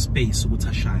space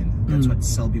to shine. That's what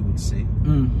Selby would say.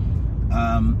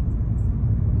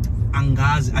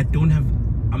 Angazi, I don't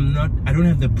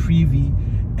have the privy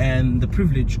and the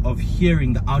privilege of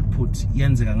hearing the output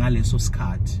yenzeka ngaleso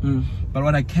skhathi. But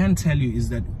what I can tell you is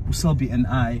that Selby and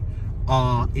I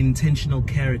are intentional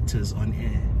characters on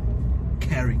air.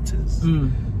 Characters.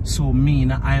 So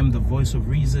I am the voice of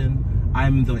reason.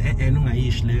 I'm the and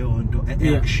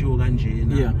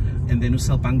then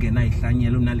Uselbangena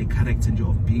ihlanyelo nale character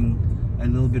of being a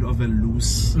little bit of a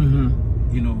loose,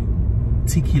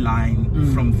 ticky line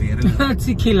from there.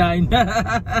 Ticky line.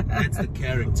 That's the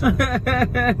character.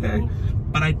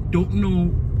 But I don't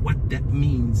know what that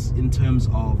means in terms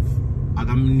of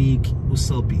agamnik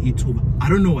uselbi ituba. I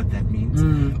don't know what that means.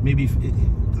 Maybe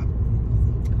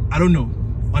I don't know.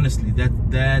 Honestly,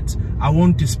 that I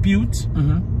won't dispute.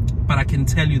 But I can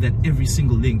tell you that every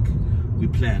single link we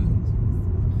plan.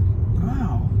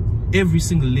 Wow. Every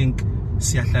single link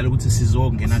siyahlala ukuthi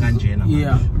sizongena kanjena.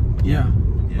 Yeah.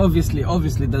 Obviously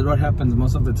that's what happens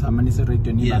most of the time when it's a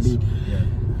radio. Yes. Yeah.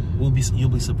 You'll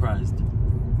be surprised.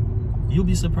 You'll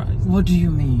be surprised. What do you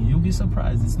mean? You'll be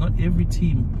surprised. It's not every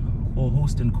team or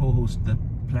host and co-host that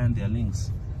plan their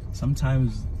links.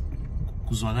 Sometimes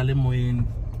kuzwakala emoyeni.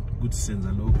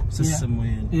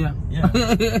 Yeah.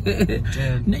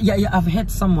 I've had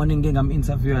someone in Gengam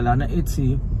interview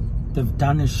they've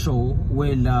done a show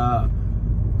where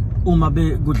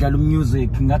gudlala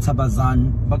music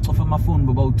ngatabazan bacofa amafoni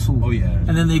about 2. Oh yeah.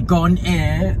 And then they go on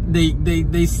air,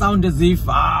 they sound as if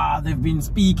they've been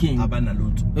speaking.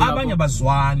 Abanye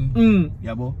bazwani.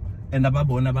 Yabo. And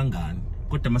ababona bangani.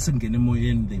 Kodwa masengena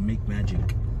emoyeni they make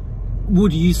magic.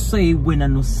 Would you say when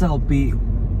an Selby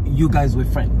you guys were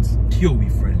friends? Yo, we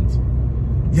friends.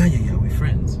 Yeah, we're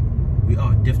friends. We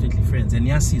are definitely friends. And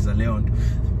Yasiza Leon.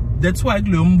 That's why I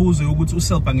don't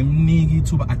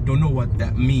know what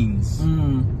that means.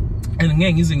 And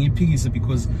again, isn't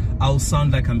because I'll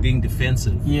sound like I'm being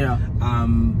defensive. Yeah.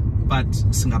 But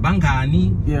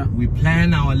Singabangani, we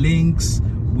plan our links.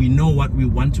 We know what we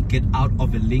want to get out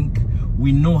of a link.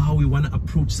 We know how we want to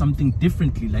approach something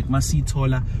differently. Like Masi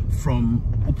Tola from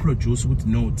Uprojuice would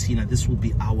know, Tina, this will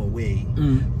be our way.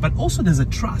 But also there's a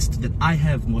trust that I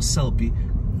have more Selby.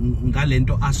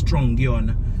 ngalento a strong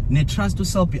kuyona ne trust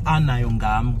yourself anayo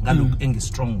ngami ngalokho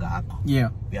engistrong ngakho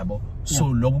uyabo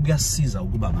so lokho kuyasiza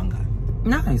ukuba bangani.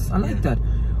 Nice, I like that.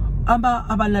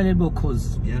 Abalaleli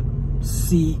bokhozi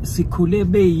sikhule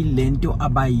beyilento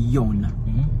abayiyona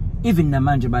even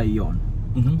namanje bayiyona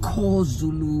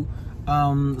KhoZulu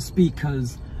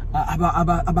speakers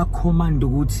aba command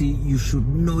ukuthi you should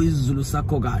know isiZulu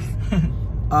sakho kahle.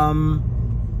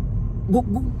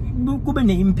 Kube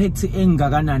ne impact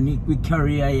engakanani kwi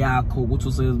career yakho ukuthi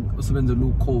usebenzele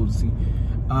ukhozi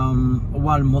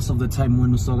while most of the time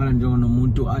when usokala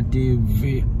njengomuntu ade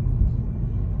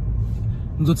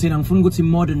ngizotshela ngifuna ukuthi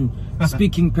modern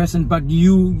speaking person, but do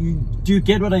you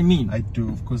get what I mean? I do,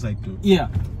 of course I do. Yeah.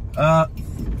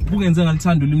 Kungenze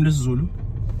ngalithanda ulimi lwesiZulu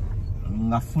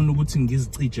ngafuna ukuthi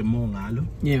ngizicije more ngalo.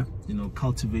 Yeah. You know,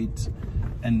 cultivate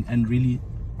and really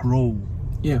grow.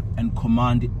 Yeah. And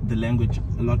command the language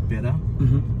a lot better.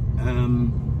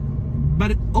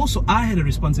 But also I had a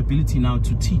responsibility now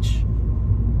to teach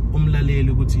umlaleli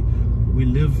ukuthi we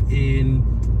live in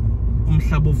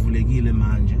umhlaba ovulekile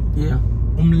manje. Yeah.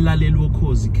 Umlaleli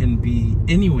wokhozi can be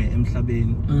anywhere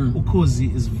emhlabeni.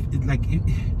 Ukhozi is like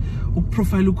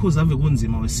profile ukhozi ave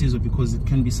kunzima wesizwe because it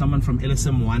can be someone from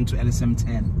LSM1 to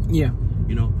LSM10. Yeah.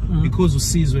 You know, because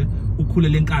usizwe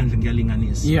ukhulele enkandla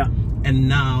ngiyalinganisa. Yeah. And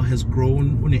now has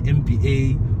grown une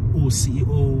MBA or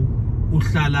CEO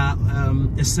uhlala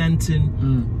Esenton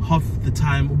half the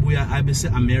time ubuya abese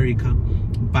America,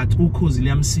 but ukhozi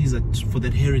liyamsiza for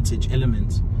that heritage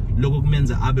element. Lokho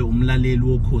kumenza abe umlaleli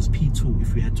wokhozi P2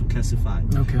 if we had to classify.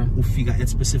 Okay. Ufika at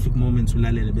specific moments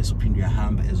ulalele bese uphinde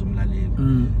uyahamba as umlaleli.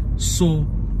 So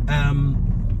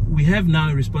we have now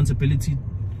a responsibility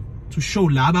to show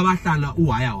laba abahlala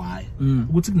uwaya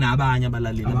ukuthi kunabanye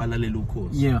abalaleli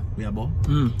ukhozi. Yeah. Uyabo?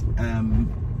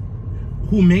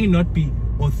 Who may not be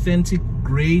authentic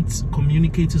great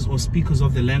communicators or speakers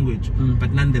of the language,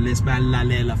 but nonetheless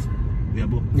bayalalela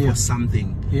for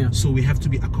something. Yeah. So we have to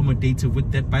be accommodative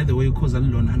with that. By the way, because I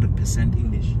learn 100%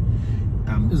 English.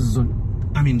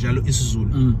 I mean njalo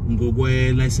isiZulu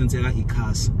ngokwe license eka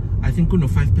ikhasa. I think kuno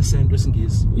 5%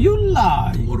 wesingisi. You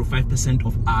lie. Or 5%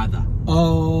 of other.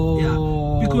 Oh.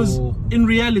 Yeah. Because in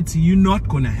reality you're not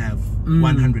gonna have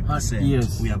 100%.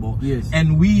 Yes. Yes.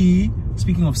 And we,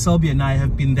 speaking of Selby and I,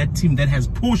 have been that team that has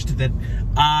pushed that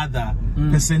other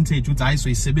percentage which I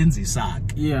say sebenzisa.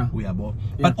 Yeah.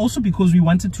 But also because we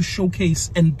wanted to showcase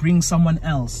and bring someone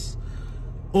else.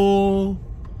 Or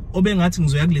obengathi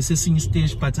ngizoya kulesi esinye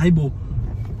stage but hayibo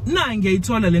na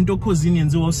ngiyayithola lento khosini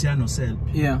yenziwa Siya no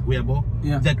Selby. Yeah.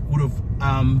 That would have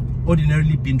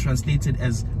ordinarily been translated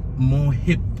as more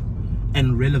hip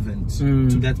and relevant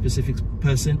to that specific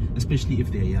person, especially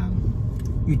if they're young.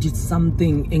 You did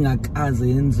something engakaze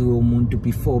yenziwe umuntu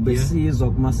before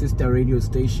besizwa kuma sister radio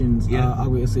stations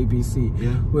awe SABC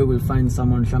where we'll find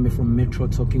someone mhlambe from Metro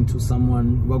talking to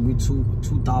someone wakwi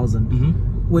 2000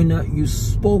 when you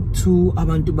spoke to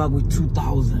abantu bakwi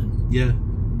 2000. Yeah.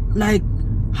 Like,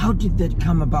 how did that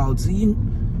come about?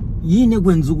 Yini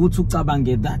kwenza ukuthi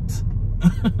ucabange that?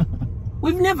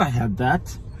 We've never had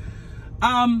that.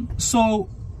 So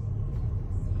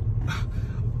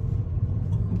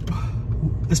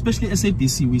especially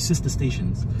SABC, we sister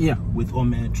stations. Yeah. With O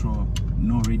Metro,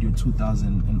 No Radio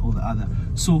 2000 and all the other.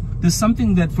 So there's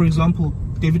something that, for example,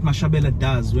 David Mashabela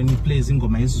does when he plays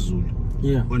Ingoma Zulu.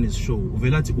 Yeah. On his show.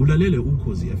 Velati ulalele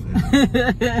UkhoziFM.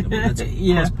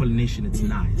 Cross pollination, it's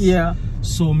nice. Yeah.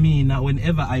 So me now,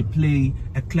 whenever I play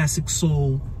a classic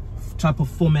soul type of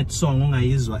format song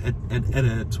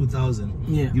at 2000,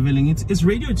 it's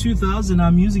Radio 2000,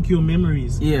 our music, your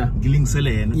memories. Yeah.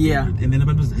 Yeah. And then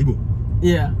about hey,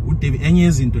 yeah.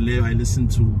 I listen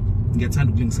to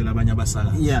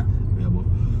yeah.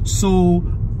 So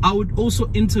I would also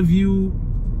interview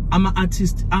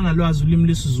artist angalwazi ulimi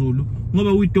lwesiZulu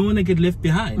ngoba we don't want to get left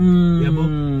behind.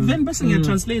 Then bese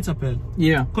ngiyatranslate phela.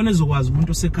 Yeah. Khona ezokwazi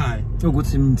umuntu osekhaya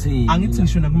ukuthi mthini. Angithi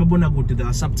ngisho nakumabonakude there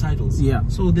are subtitles. Yeah.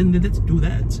 So then let's do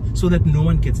that so that no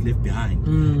one gets left behind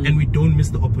and we don't miss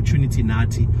the opportunity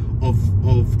nati of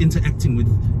interacting with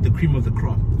the cream of the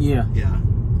crop. Yeah. Yeah.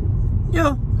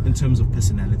 Yeah. In terms of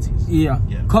personalities. Yeah.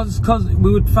 Cause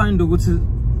we would find ukuthi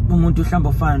umuntu mhlamba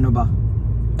ofana noba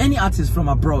any artist from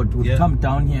abroad would come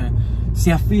down here.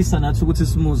 Siyafisa nathi ukuthi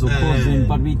simuzo causing,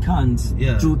 but we can't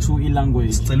due to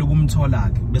language. Sicela ukumthola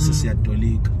ke bese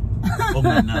siyadolika.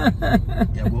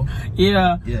 Yabo?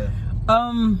 Yeah. Yeah.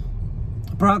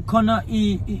 Bra khona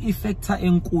factor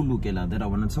enkulu ke la that I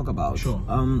want to talk about. Sure.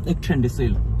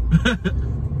 Ekuthendisile.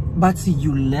 But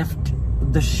you left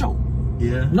the show.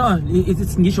 Yeah. No,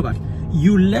 it's ngisho kahle.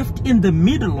 You left in the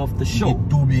middle of the show.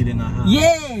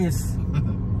 Yes.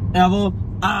 Yabo,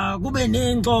 kube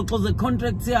nengxoxo ze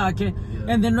contract yakhe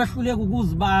and then wahluleka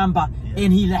ukuzibamba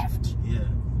and he left.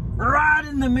 Right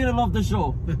in the middle of the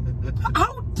show.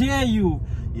 How dare you?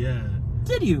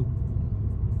 Did you?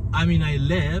 I mean, I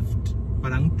left,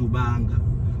 but I'm tubanga.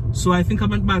 So I think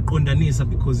I'm back on Danisa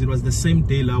because it was the same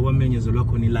day la women is look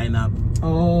on the lineup.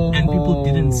 And people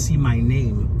didn't see my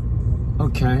name.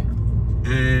 Okay.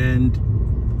 And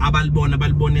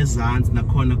abalbon ezant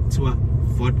nakhona kuthiwa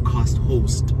vodcast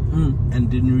host and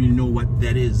didn't really know what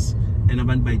that is. And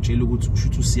abantu bayitshela ukuthi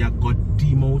kushuthi Siya got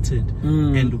demoted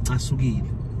and ucasukile.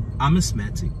 I'm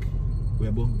asthmatic.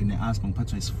 Uyabo ngine asthma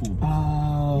ngiphathwa isifuba.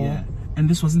 Yeah. And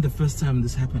this wasn't the first time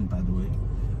this happened, by the way.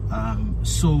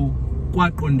 So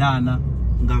kwaqondana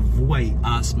ngavuka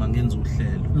iasthma ngenza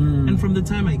uhlelo. And from the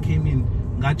time I came in,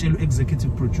 ngatshela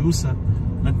executive producer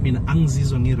not mean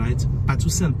angizizwa ngi-right, but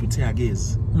uSelby uthe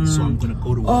akezi. So I'm gonna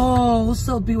go to work. Oh,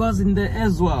 Uselby was in there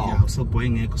as well. Yeah,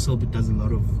 Uselby does a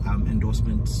lot of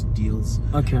endorsement deals.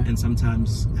 Okay. And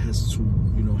sometimes has to,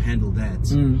 you know, handle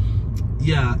that.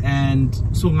 Yeah, and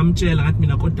so ngamtshela ngathi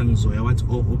mina kodwa ngizoya wathi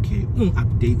okay,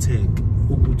 update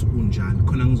ukuthi unjani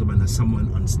khona ngizoba na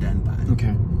someone on standby.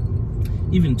 Okay.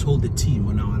 Even told the team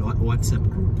on our WhatsApp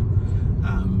group,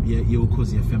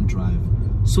 UkhoziFM drive.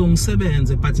 So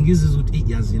ngisebenze but ngizizwa ukuthi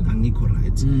iyazini angikho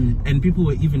right. And people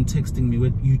were even texting me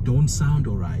with you don't sound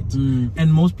all right.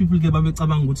 And most people ke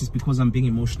babecabanga ukuthi it's because I'm being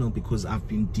emotional because I've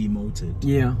been demoted.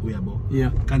 Yeah.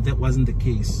 Yeah. And that wasn't the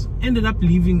case. Ended up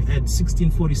leaving at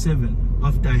 16:47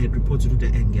 after I had reported to the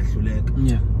ngiyahluleka.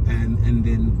 Yeah. And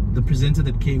then the presenter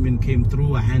that came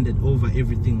through, I handed over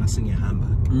everything ngasengihamba.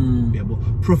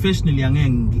 Professionally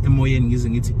angeke emoyeni ngize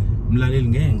ngithi mlaleli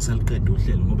ngeke ngisaliqeda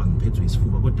uhlelo ngoba ngiphethwe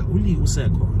isifuba kodwa uli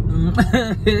usekhona.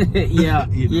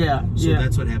 Yeah. So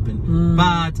that's what happened.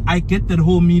 But I get that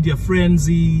whole media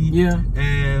frenzy.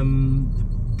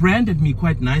 Branded me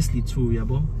quite nicely too,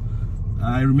 yabo.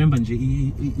 I remember nje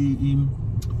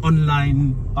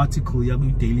online article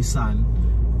yaku Daily Sun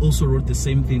also wrote the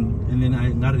same thing, and then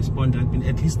I responded,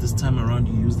 at least this time around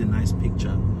you used a nice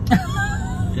picture.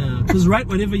 Yeah, because write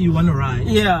whatever you want to write.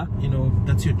 Yeah, you know,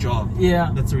 that's your job.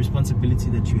 Yeah, that's a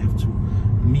responsibility that you have to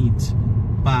meet.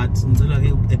 But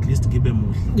at least give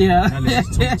them. Yeah.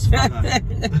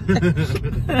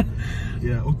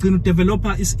 Yeah.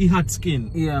 Developer is a hard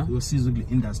skin. Yeah. Your seasonal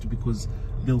industry because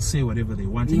they'll say whatever they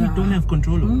want and you don't have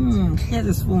control over it. Here's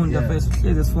this phone.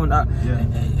 Here's phone.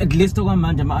 At least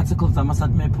my articles are must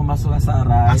admit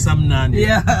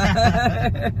Yeah.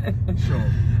 Sure.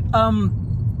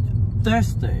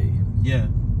 Thursday. Yeah.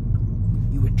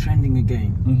 You were trending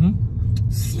again.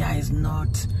 Siya is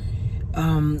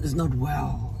not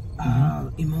well.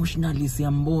 Emotionally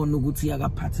Siya Mhlongo ukuthi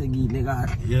akaphathekile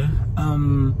kahle. Yeah.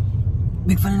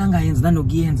 Bekufanele angayenzi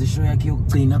nanokuyenza ishow yakhe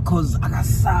yokugcina cause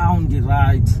akasound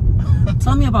right.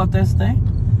 Tell me about Thursday.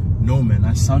 No man,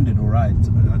 I sounded alright.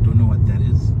 I don't know what that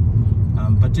is.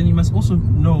 But then you must also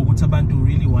know what abantu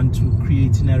really want to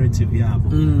create narrative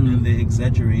and they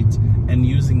exaggerate, and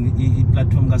using a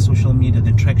platform like social media,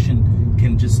 the traction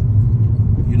can just,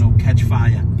 you know, catch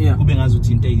fire. Yeah.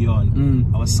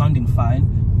 I was sounding fine.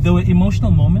 There were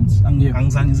emotional moments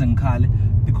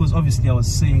because obviously I was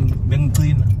saying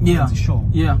the show.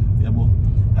 Yeah.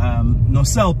 No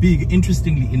sell big,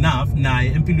 interestingly enough,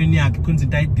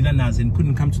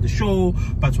 couldn't come to the show,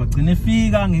 but it's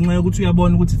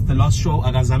the last show,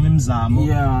 but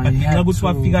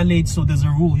late, so there's a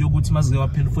rule, you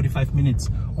 45 minutes,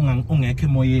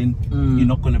 you're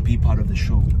not going to be part of the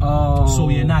show. So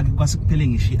you're not going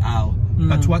to out.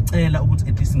 But what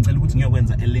at least ngicela ukuthi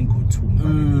ngiyokwenza a link or two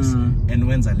and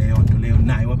wenza leyo nto leyo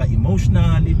nayo waba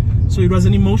emotionally. So it was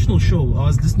an emotional show. I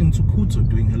was listening to Kuto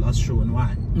doing her last show, and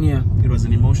why? Yeah, it was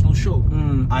an emotional show.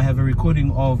 I have a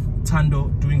recording of Tando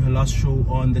doing her last show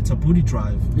on the Tabudi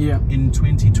Drive in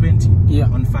 2020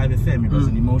 on 5FM. It was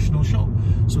an emotional show.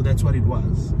 So that's what it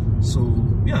was. So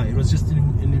yeah, it was just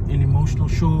an emotional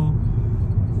show.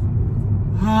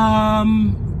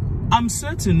 I'm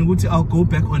certain I'll go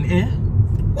back on air.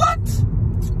 What?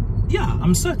 Yeah,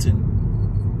 I'm certain.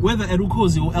 Whether at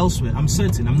Ukhozi or elsewhere, I'm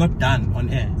certain. I'm not done on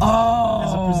air. Oh.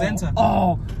 As a presenter.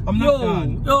 Oh. I'm not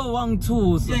done.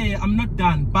 Yeah, I'm not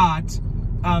done. But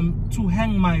to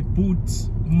hang my boots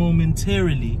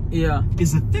momentarily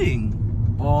is a thing.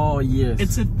 Oh, yes.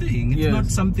 It's a thing. It's not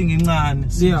something in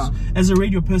as a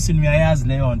radio person,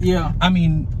 Leon. Yeah. I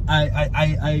mean,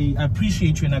 I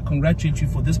appreciate you and I congratulate you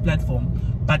for this platform.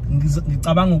 But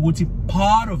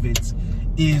part of it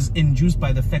is induced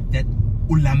by the fact that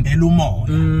ulambela umoya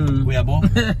uyabo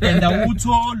and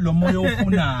awuthola lo moya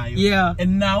ofunayo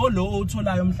and now lo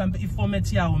otholayo mhlambe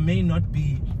iformat yawo may not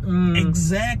be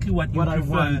exactly what you prefer. I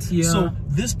want. Yeah. So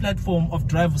this platform of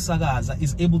Drive Usakaza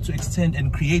is able to extend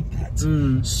and create that.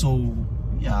 So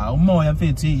yeah, umoya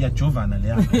mfethu iyajovana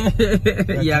leya.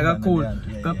 Yeah,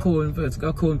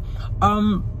 cool.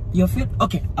 Your fit.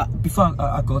 Okay. Before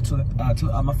I go to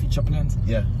my future plans.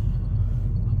 Yeah.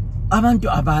 Abantu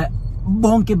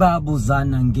bonke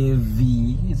babuzana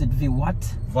nge-V. Is it V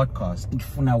what? Vodcast.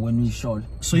 Ifuna when we show.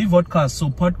 So you vodcast. So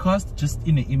podcast just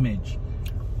in an image,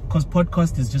 because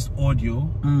podcast is just audio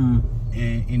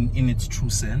in its true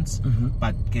sense.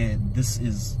 But this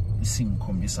is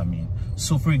I mean.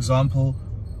 So for example,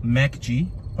 MacG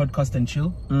podcast and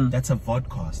chill. That's a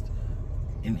vodcast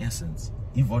in essence.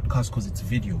 You vodcast because it's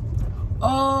video.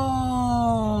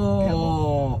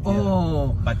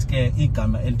 But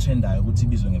igama elitrendayo ukuthi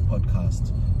ibizwe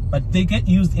nge-podcast. But they get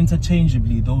used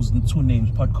interchangeably, those two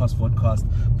names, podcast, vodcast.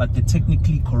 But the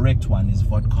technically correct one is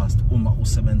vodcast. Uma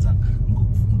usebenza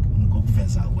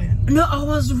ngokuveza wena. No, I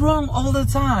was wrong all the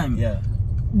time. Yeah.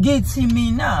 Gethi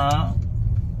mina.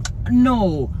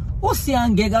 No.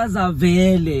 Usiyangekaza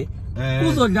vele.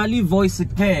 Uzodlala ivoice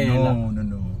kuphela.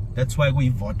 No. That's why we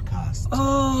vodcast.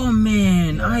 Oh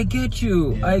man, yeah. I get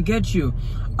you. Yeah. I get you.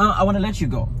 I want to let you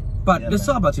go, but let's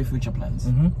talk about your future plans.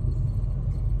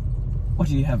 What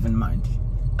do you have in mind?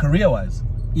 Career-wise?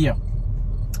 Yeah.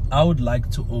 I would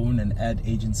like to own an ad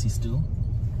agency still.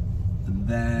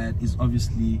 That is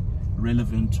obviously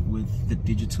relevant with the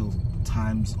digital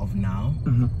times of now.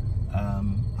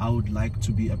 I would like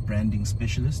to be a branding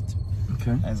specialist.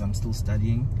 Okay. As I'm still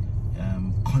studying.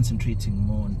 Concentrating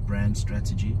more on brand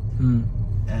strategy.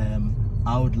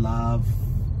 I would love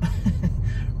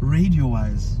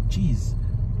radio-wise. Geez,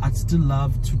 I'd still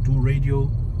love to do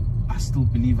radio. I still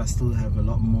believe I still have a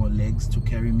lot more legs to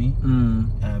carry me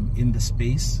in the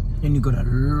space. And you got a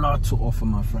lot to offer,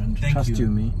 my friend. Trust you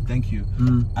me. Thank you.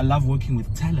 I love working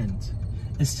with talent.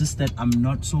 It's just that I'm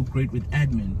not so great with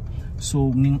admin.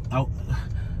 So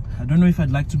I don't know if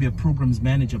I'd like to be a programs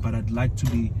manager, but I'd like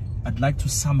to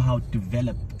somehow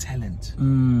develop talent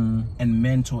and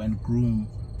mentor and groom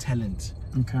talent.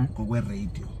 Okay. Go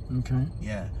radio. Okay.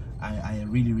 Yeah, I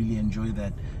really enjoy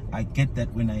that. I get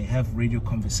that when I have radio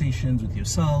conversations with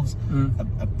yourselves,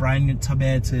 Brian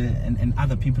Tabete and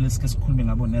other people. It's just cool being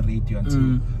on radio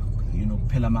until you know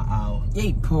pelama hour.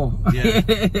 Hey, Paul. Yeah.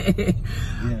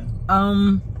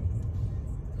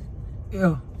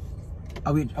 Yeah.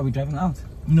 Are we driving out?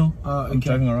 No. I'm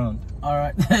driving around. All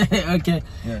right. Okay.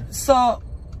 Yeah. So,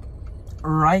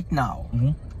 right now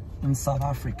in South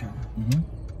Africa,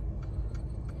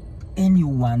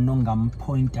 anyone nongam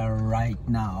pointer right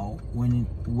now when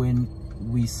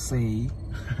we say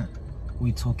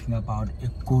we're talking about a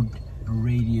good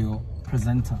radio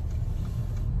presenter?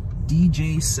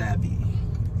 DJ Sabi.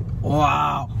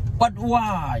 Wow. But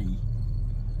why?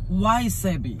 Why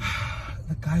Sabi?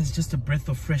 The guy's just a breath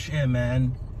of fresh air,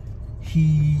 man.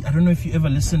 I don't know if you ever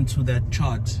listened to that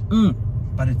chart,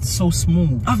 but it's so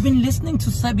smooth. I've been listening to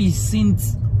Sabi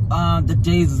since the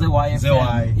days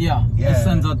ZYFM. Yeah.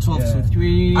 Sends out 12 to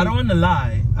 3. I don't want to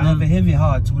lie. I have a heavy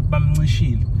heart with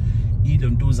Bamnishil.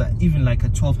 Even like a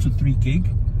 12 to 3 gig.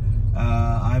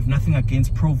 I have nothing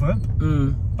against Proverb,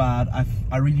 but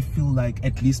I really feel like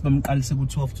at least 12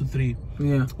 to 3.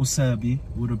 Yeah. Usabi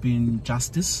would have been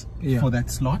justice for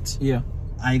that slot. Yeah.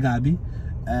 Aigabi.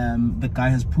 The guy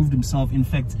has proved himself. In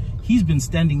fact, he's been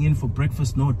standing in for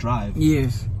Breakfast No Drive.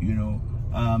 Yes. You know,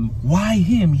 why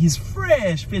him? He's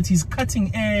fresh, he's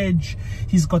cutting edge,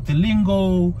 he's got the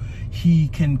lingo, he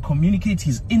can communicate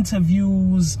his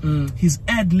interviews, his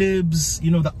ad-libs,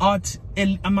 you know, the art,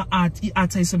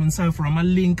 from a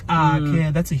link,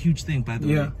 that's a huge thing, by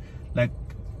the way. Like,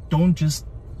 don't just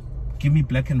give me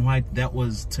black and white, that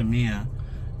was Tamir,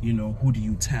 you know, who do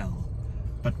you tell?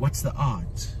 But what's the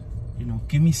art? You know,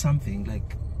 give me something,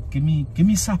 like, give me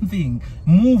something,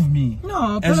 move me.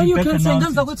 No, but you can say you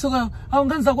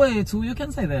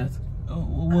can say that.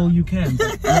 Oh, well, you can.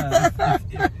 But,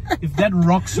 if that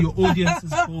rocks your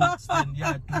audience's boats, then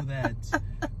yeah, do that.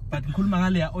 But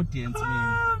audience,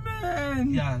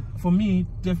 man. Yeah, for me,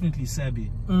 definitely Sabi.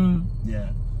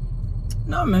 Yeah.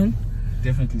 No, man.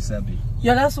 Definitely Sabi.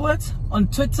 Yeah, that's what on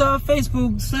Twitter,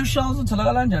 Facebook, socials, at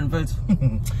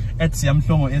Siya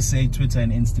Mhlongo SA, Twitter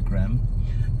and Instagram.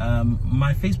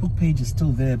 My Facebook page is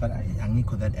still there, but I'm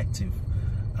not that active.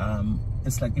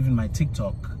 It's like even my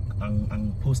TikTok.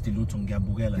 I'm posting lot on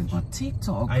But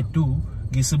TikTok? I do.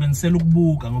 Yeah.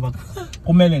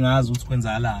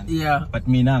 But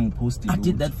I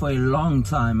did that for a long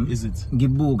time. Is it?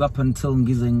 Up until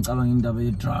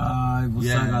drive.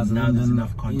 Yeah, now there's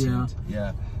enough content.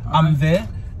 Yeah. I'm there.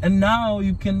 And now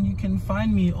you can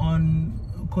find me on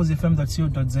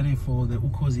UkhoziFM.co.za for the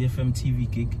UkhoziFM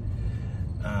TV gig.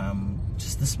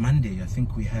 Just this Monday, I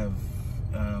think we have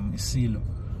Isilo.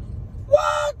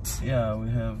 What? Yeah, we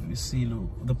have Isilo.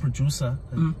 The producer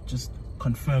just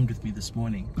confirmed with me this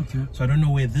morning. Okay. So I don't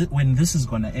know when this is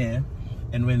gonna air,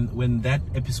 and when that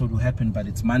episode will happen, but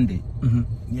it's Monday.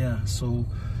 Yeah. So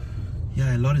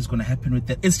yeah, a lot is gonna happen with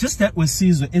that. It's just that with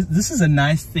Caesar, this is a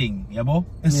nice thing, yabo.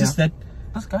 It's just that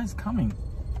this guy's coming.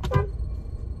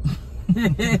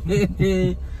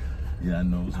 Yeah,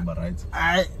 no, it's about right.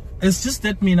 It's just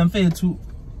that I'm fair to.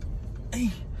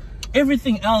 Hey,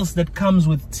 everything else that comes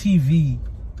with TV,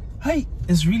 hey,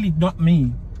 is really not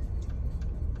me.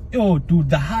 Yo, dude,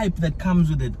 the hype that comes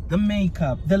with it, the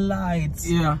makeup, the lights,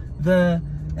 yeah,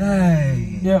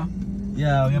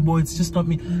 yeah, boy, it's just not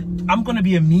me. I'm gonna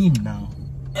be a meme now.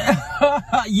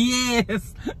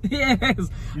 Yes.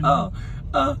 You know?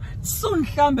 Soon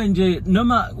mhlambe nje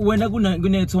noma wena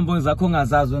kunethombo zakho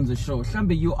ongazazi wenze show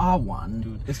mhlambe you are one,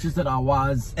 dude. It's just that I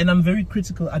was, and I'm very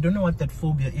critical. I don't know what that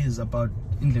phobia is about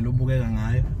indlela obukeka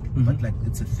ngayo, but like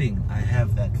it's a thing. I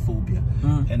have that phobia,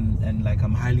 and like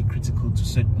I'm highly critical to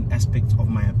certain aspects of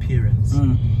my appearance.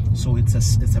 So it's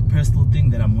a personal thing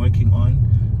that I'm working on,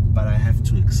 but I have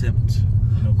to accept,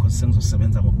 you know, because things are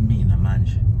sebenza ngokumina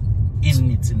manje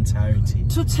in its entirety.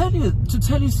 To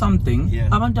tell you something,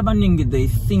 abantu abaningi they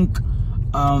think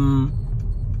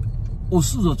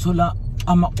usuzothola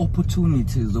ama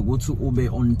opportunities ukuthi ube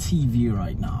on TV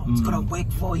right now. It's gotta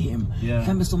work for him.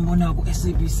 Mhlambe sombona ku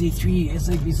SABC 3,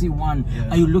 SABC 1.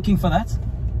 Are you looking for that?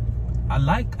 I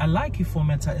like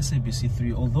format SABC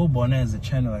 3, although Bona as a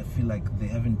channel, I feel like they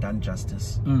haven't done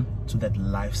justice to that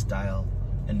lifestyle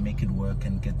and make it work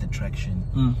and get the traction.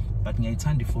 But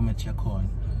ngiyayithanda format yakhona.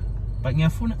 But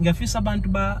ngiyafisa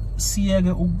abantu ba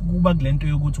siyeke ukuba kulento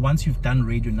yokuthi once you've done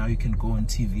radio, now you can go on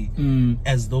TV,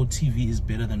 as though TV is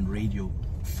better than radio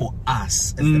for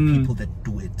us as the people that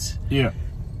do it. Yeah,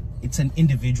 it's an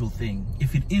individual thing.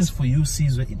 If it is for you,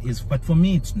 Caesar, it is. But for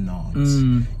me, it's not.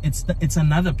 It's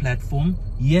another platform.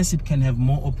 Yes, it can have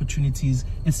more opportunities.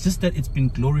 It's just that it's been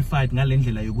glorified. Now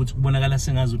radio.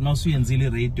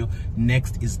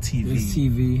 Next is TV. It's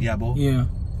TV. Yabo. Yeah.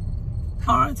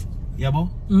 All right. Yabo.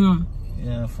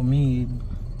 Yeah. For me,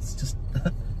 it's just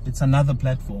it's another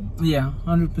platform. Yeah,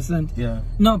 100%. Yeah.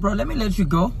 No, bro. Let me let you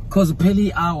go. Cause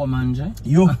peli hour manje.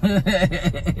 Yo.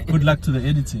 Good luck to the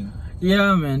editing.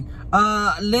 Yeah, man.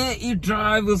 Let it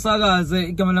drive usakaze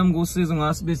igama lami ngosizo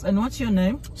ngasibisi. And what's your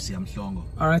name? Siya Mhlongo.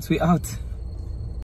 All right, we out.